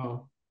team.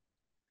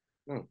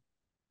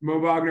 Mo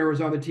Wagner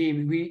was on the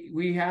team.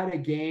 We had a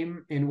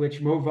game in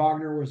which Mo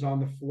Wagner was on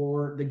the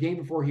floor. The game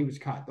before he was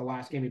cut, the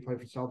last game he played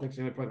for Celtics,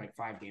 and he played like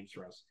 5 games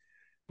for us.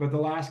 But the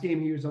last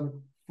game he was on the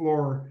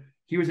floor,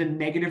 he was a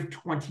negative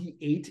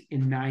 28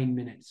 in 9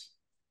 minutes.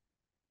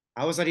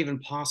 How is that even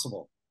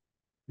possible?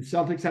 The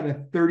Celtics had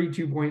a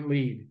 32-point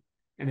lead,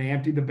 and they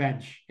emptied the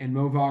bench, and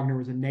Mo Wagner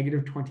was a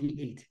negative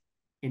 28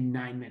 in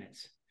 9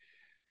 minutes.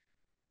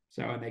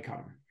 So, and they cut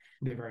him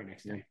the very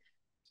next day.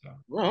 So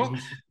well,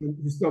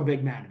 he's still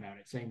big mad about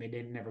it, saying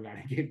they never got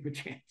to give him a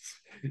chance.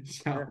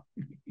 So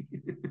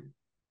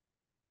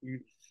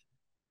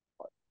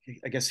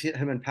I guess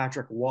him and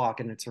Patrick walk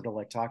and it's sort of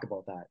like talk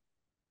about that.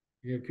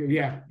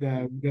 Yeah,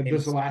 this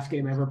is the last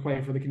game I ever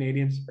played for the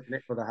Canadians.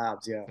 For the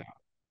Habs, yeah. So.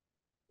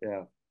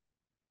 Yeah.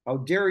 How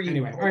dare you?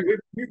 Anyway, all right,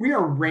 we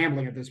are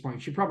rambling at this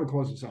point. Should probably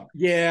close this up.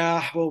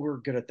 Yeah, well, we're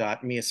good at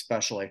that, me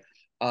especially.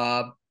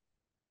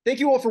 Thank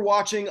you all for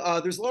watching.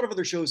 There's a lot of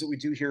other shows that we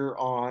do here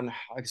on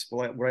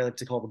what I like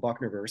to call the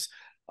Buchnerverse.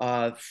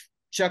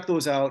 Check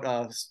those out.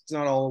 It's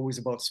not always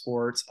about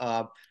sports.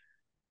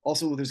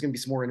 Also, there's going to be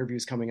some more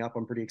interviews coming up.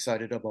 I'm pretty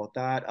excited about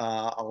that.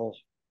 I'll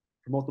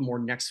promote them more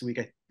next week,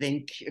 I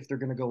think, if they're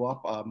going to go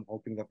up. I'm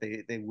hoping that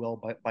they will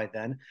by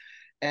then.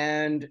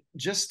 And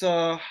just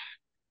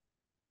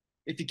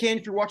if you can,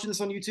 if you're watching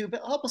this on YouTube,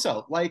 help us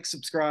out. Like,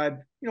 subscribe,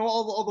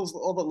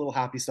 all that little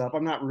happy stuff.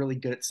 I'm not really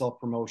good at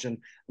self-promotion.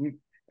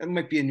 It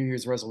might be a New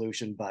Year's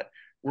resolution, but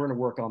we're going to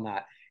work on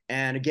that.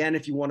 And again,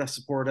 if you want to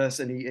support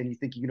us and you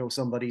think you know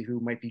somebody who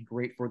might be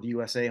great for the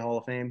USA Hall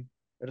of Fame,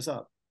 hit us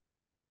up.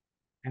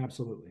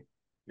 Absolutely.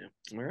 Yeah.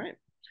 All right.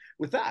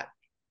 With that,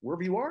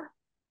 wherever you are,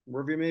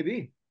 wherever you may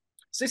be,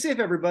 stay safe,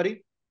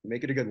 everybody.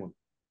 Make it a good one.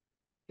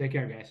 Take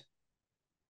care, guys.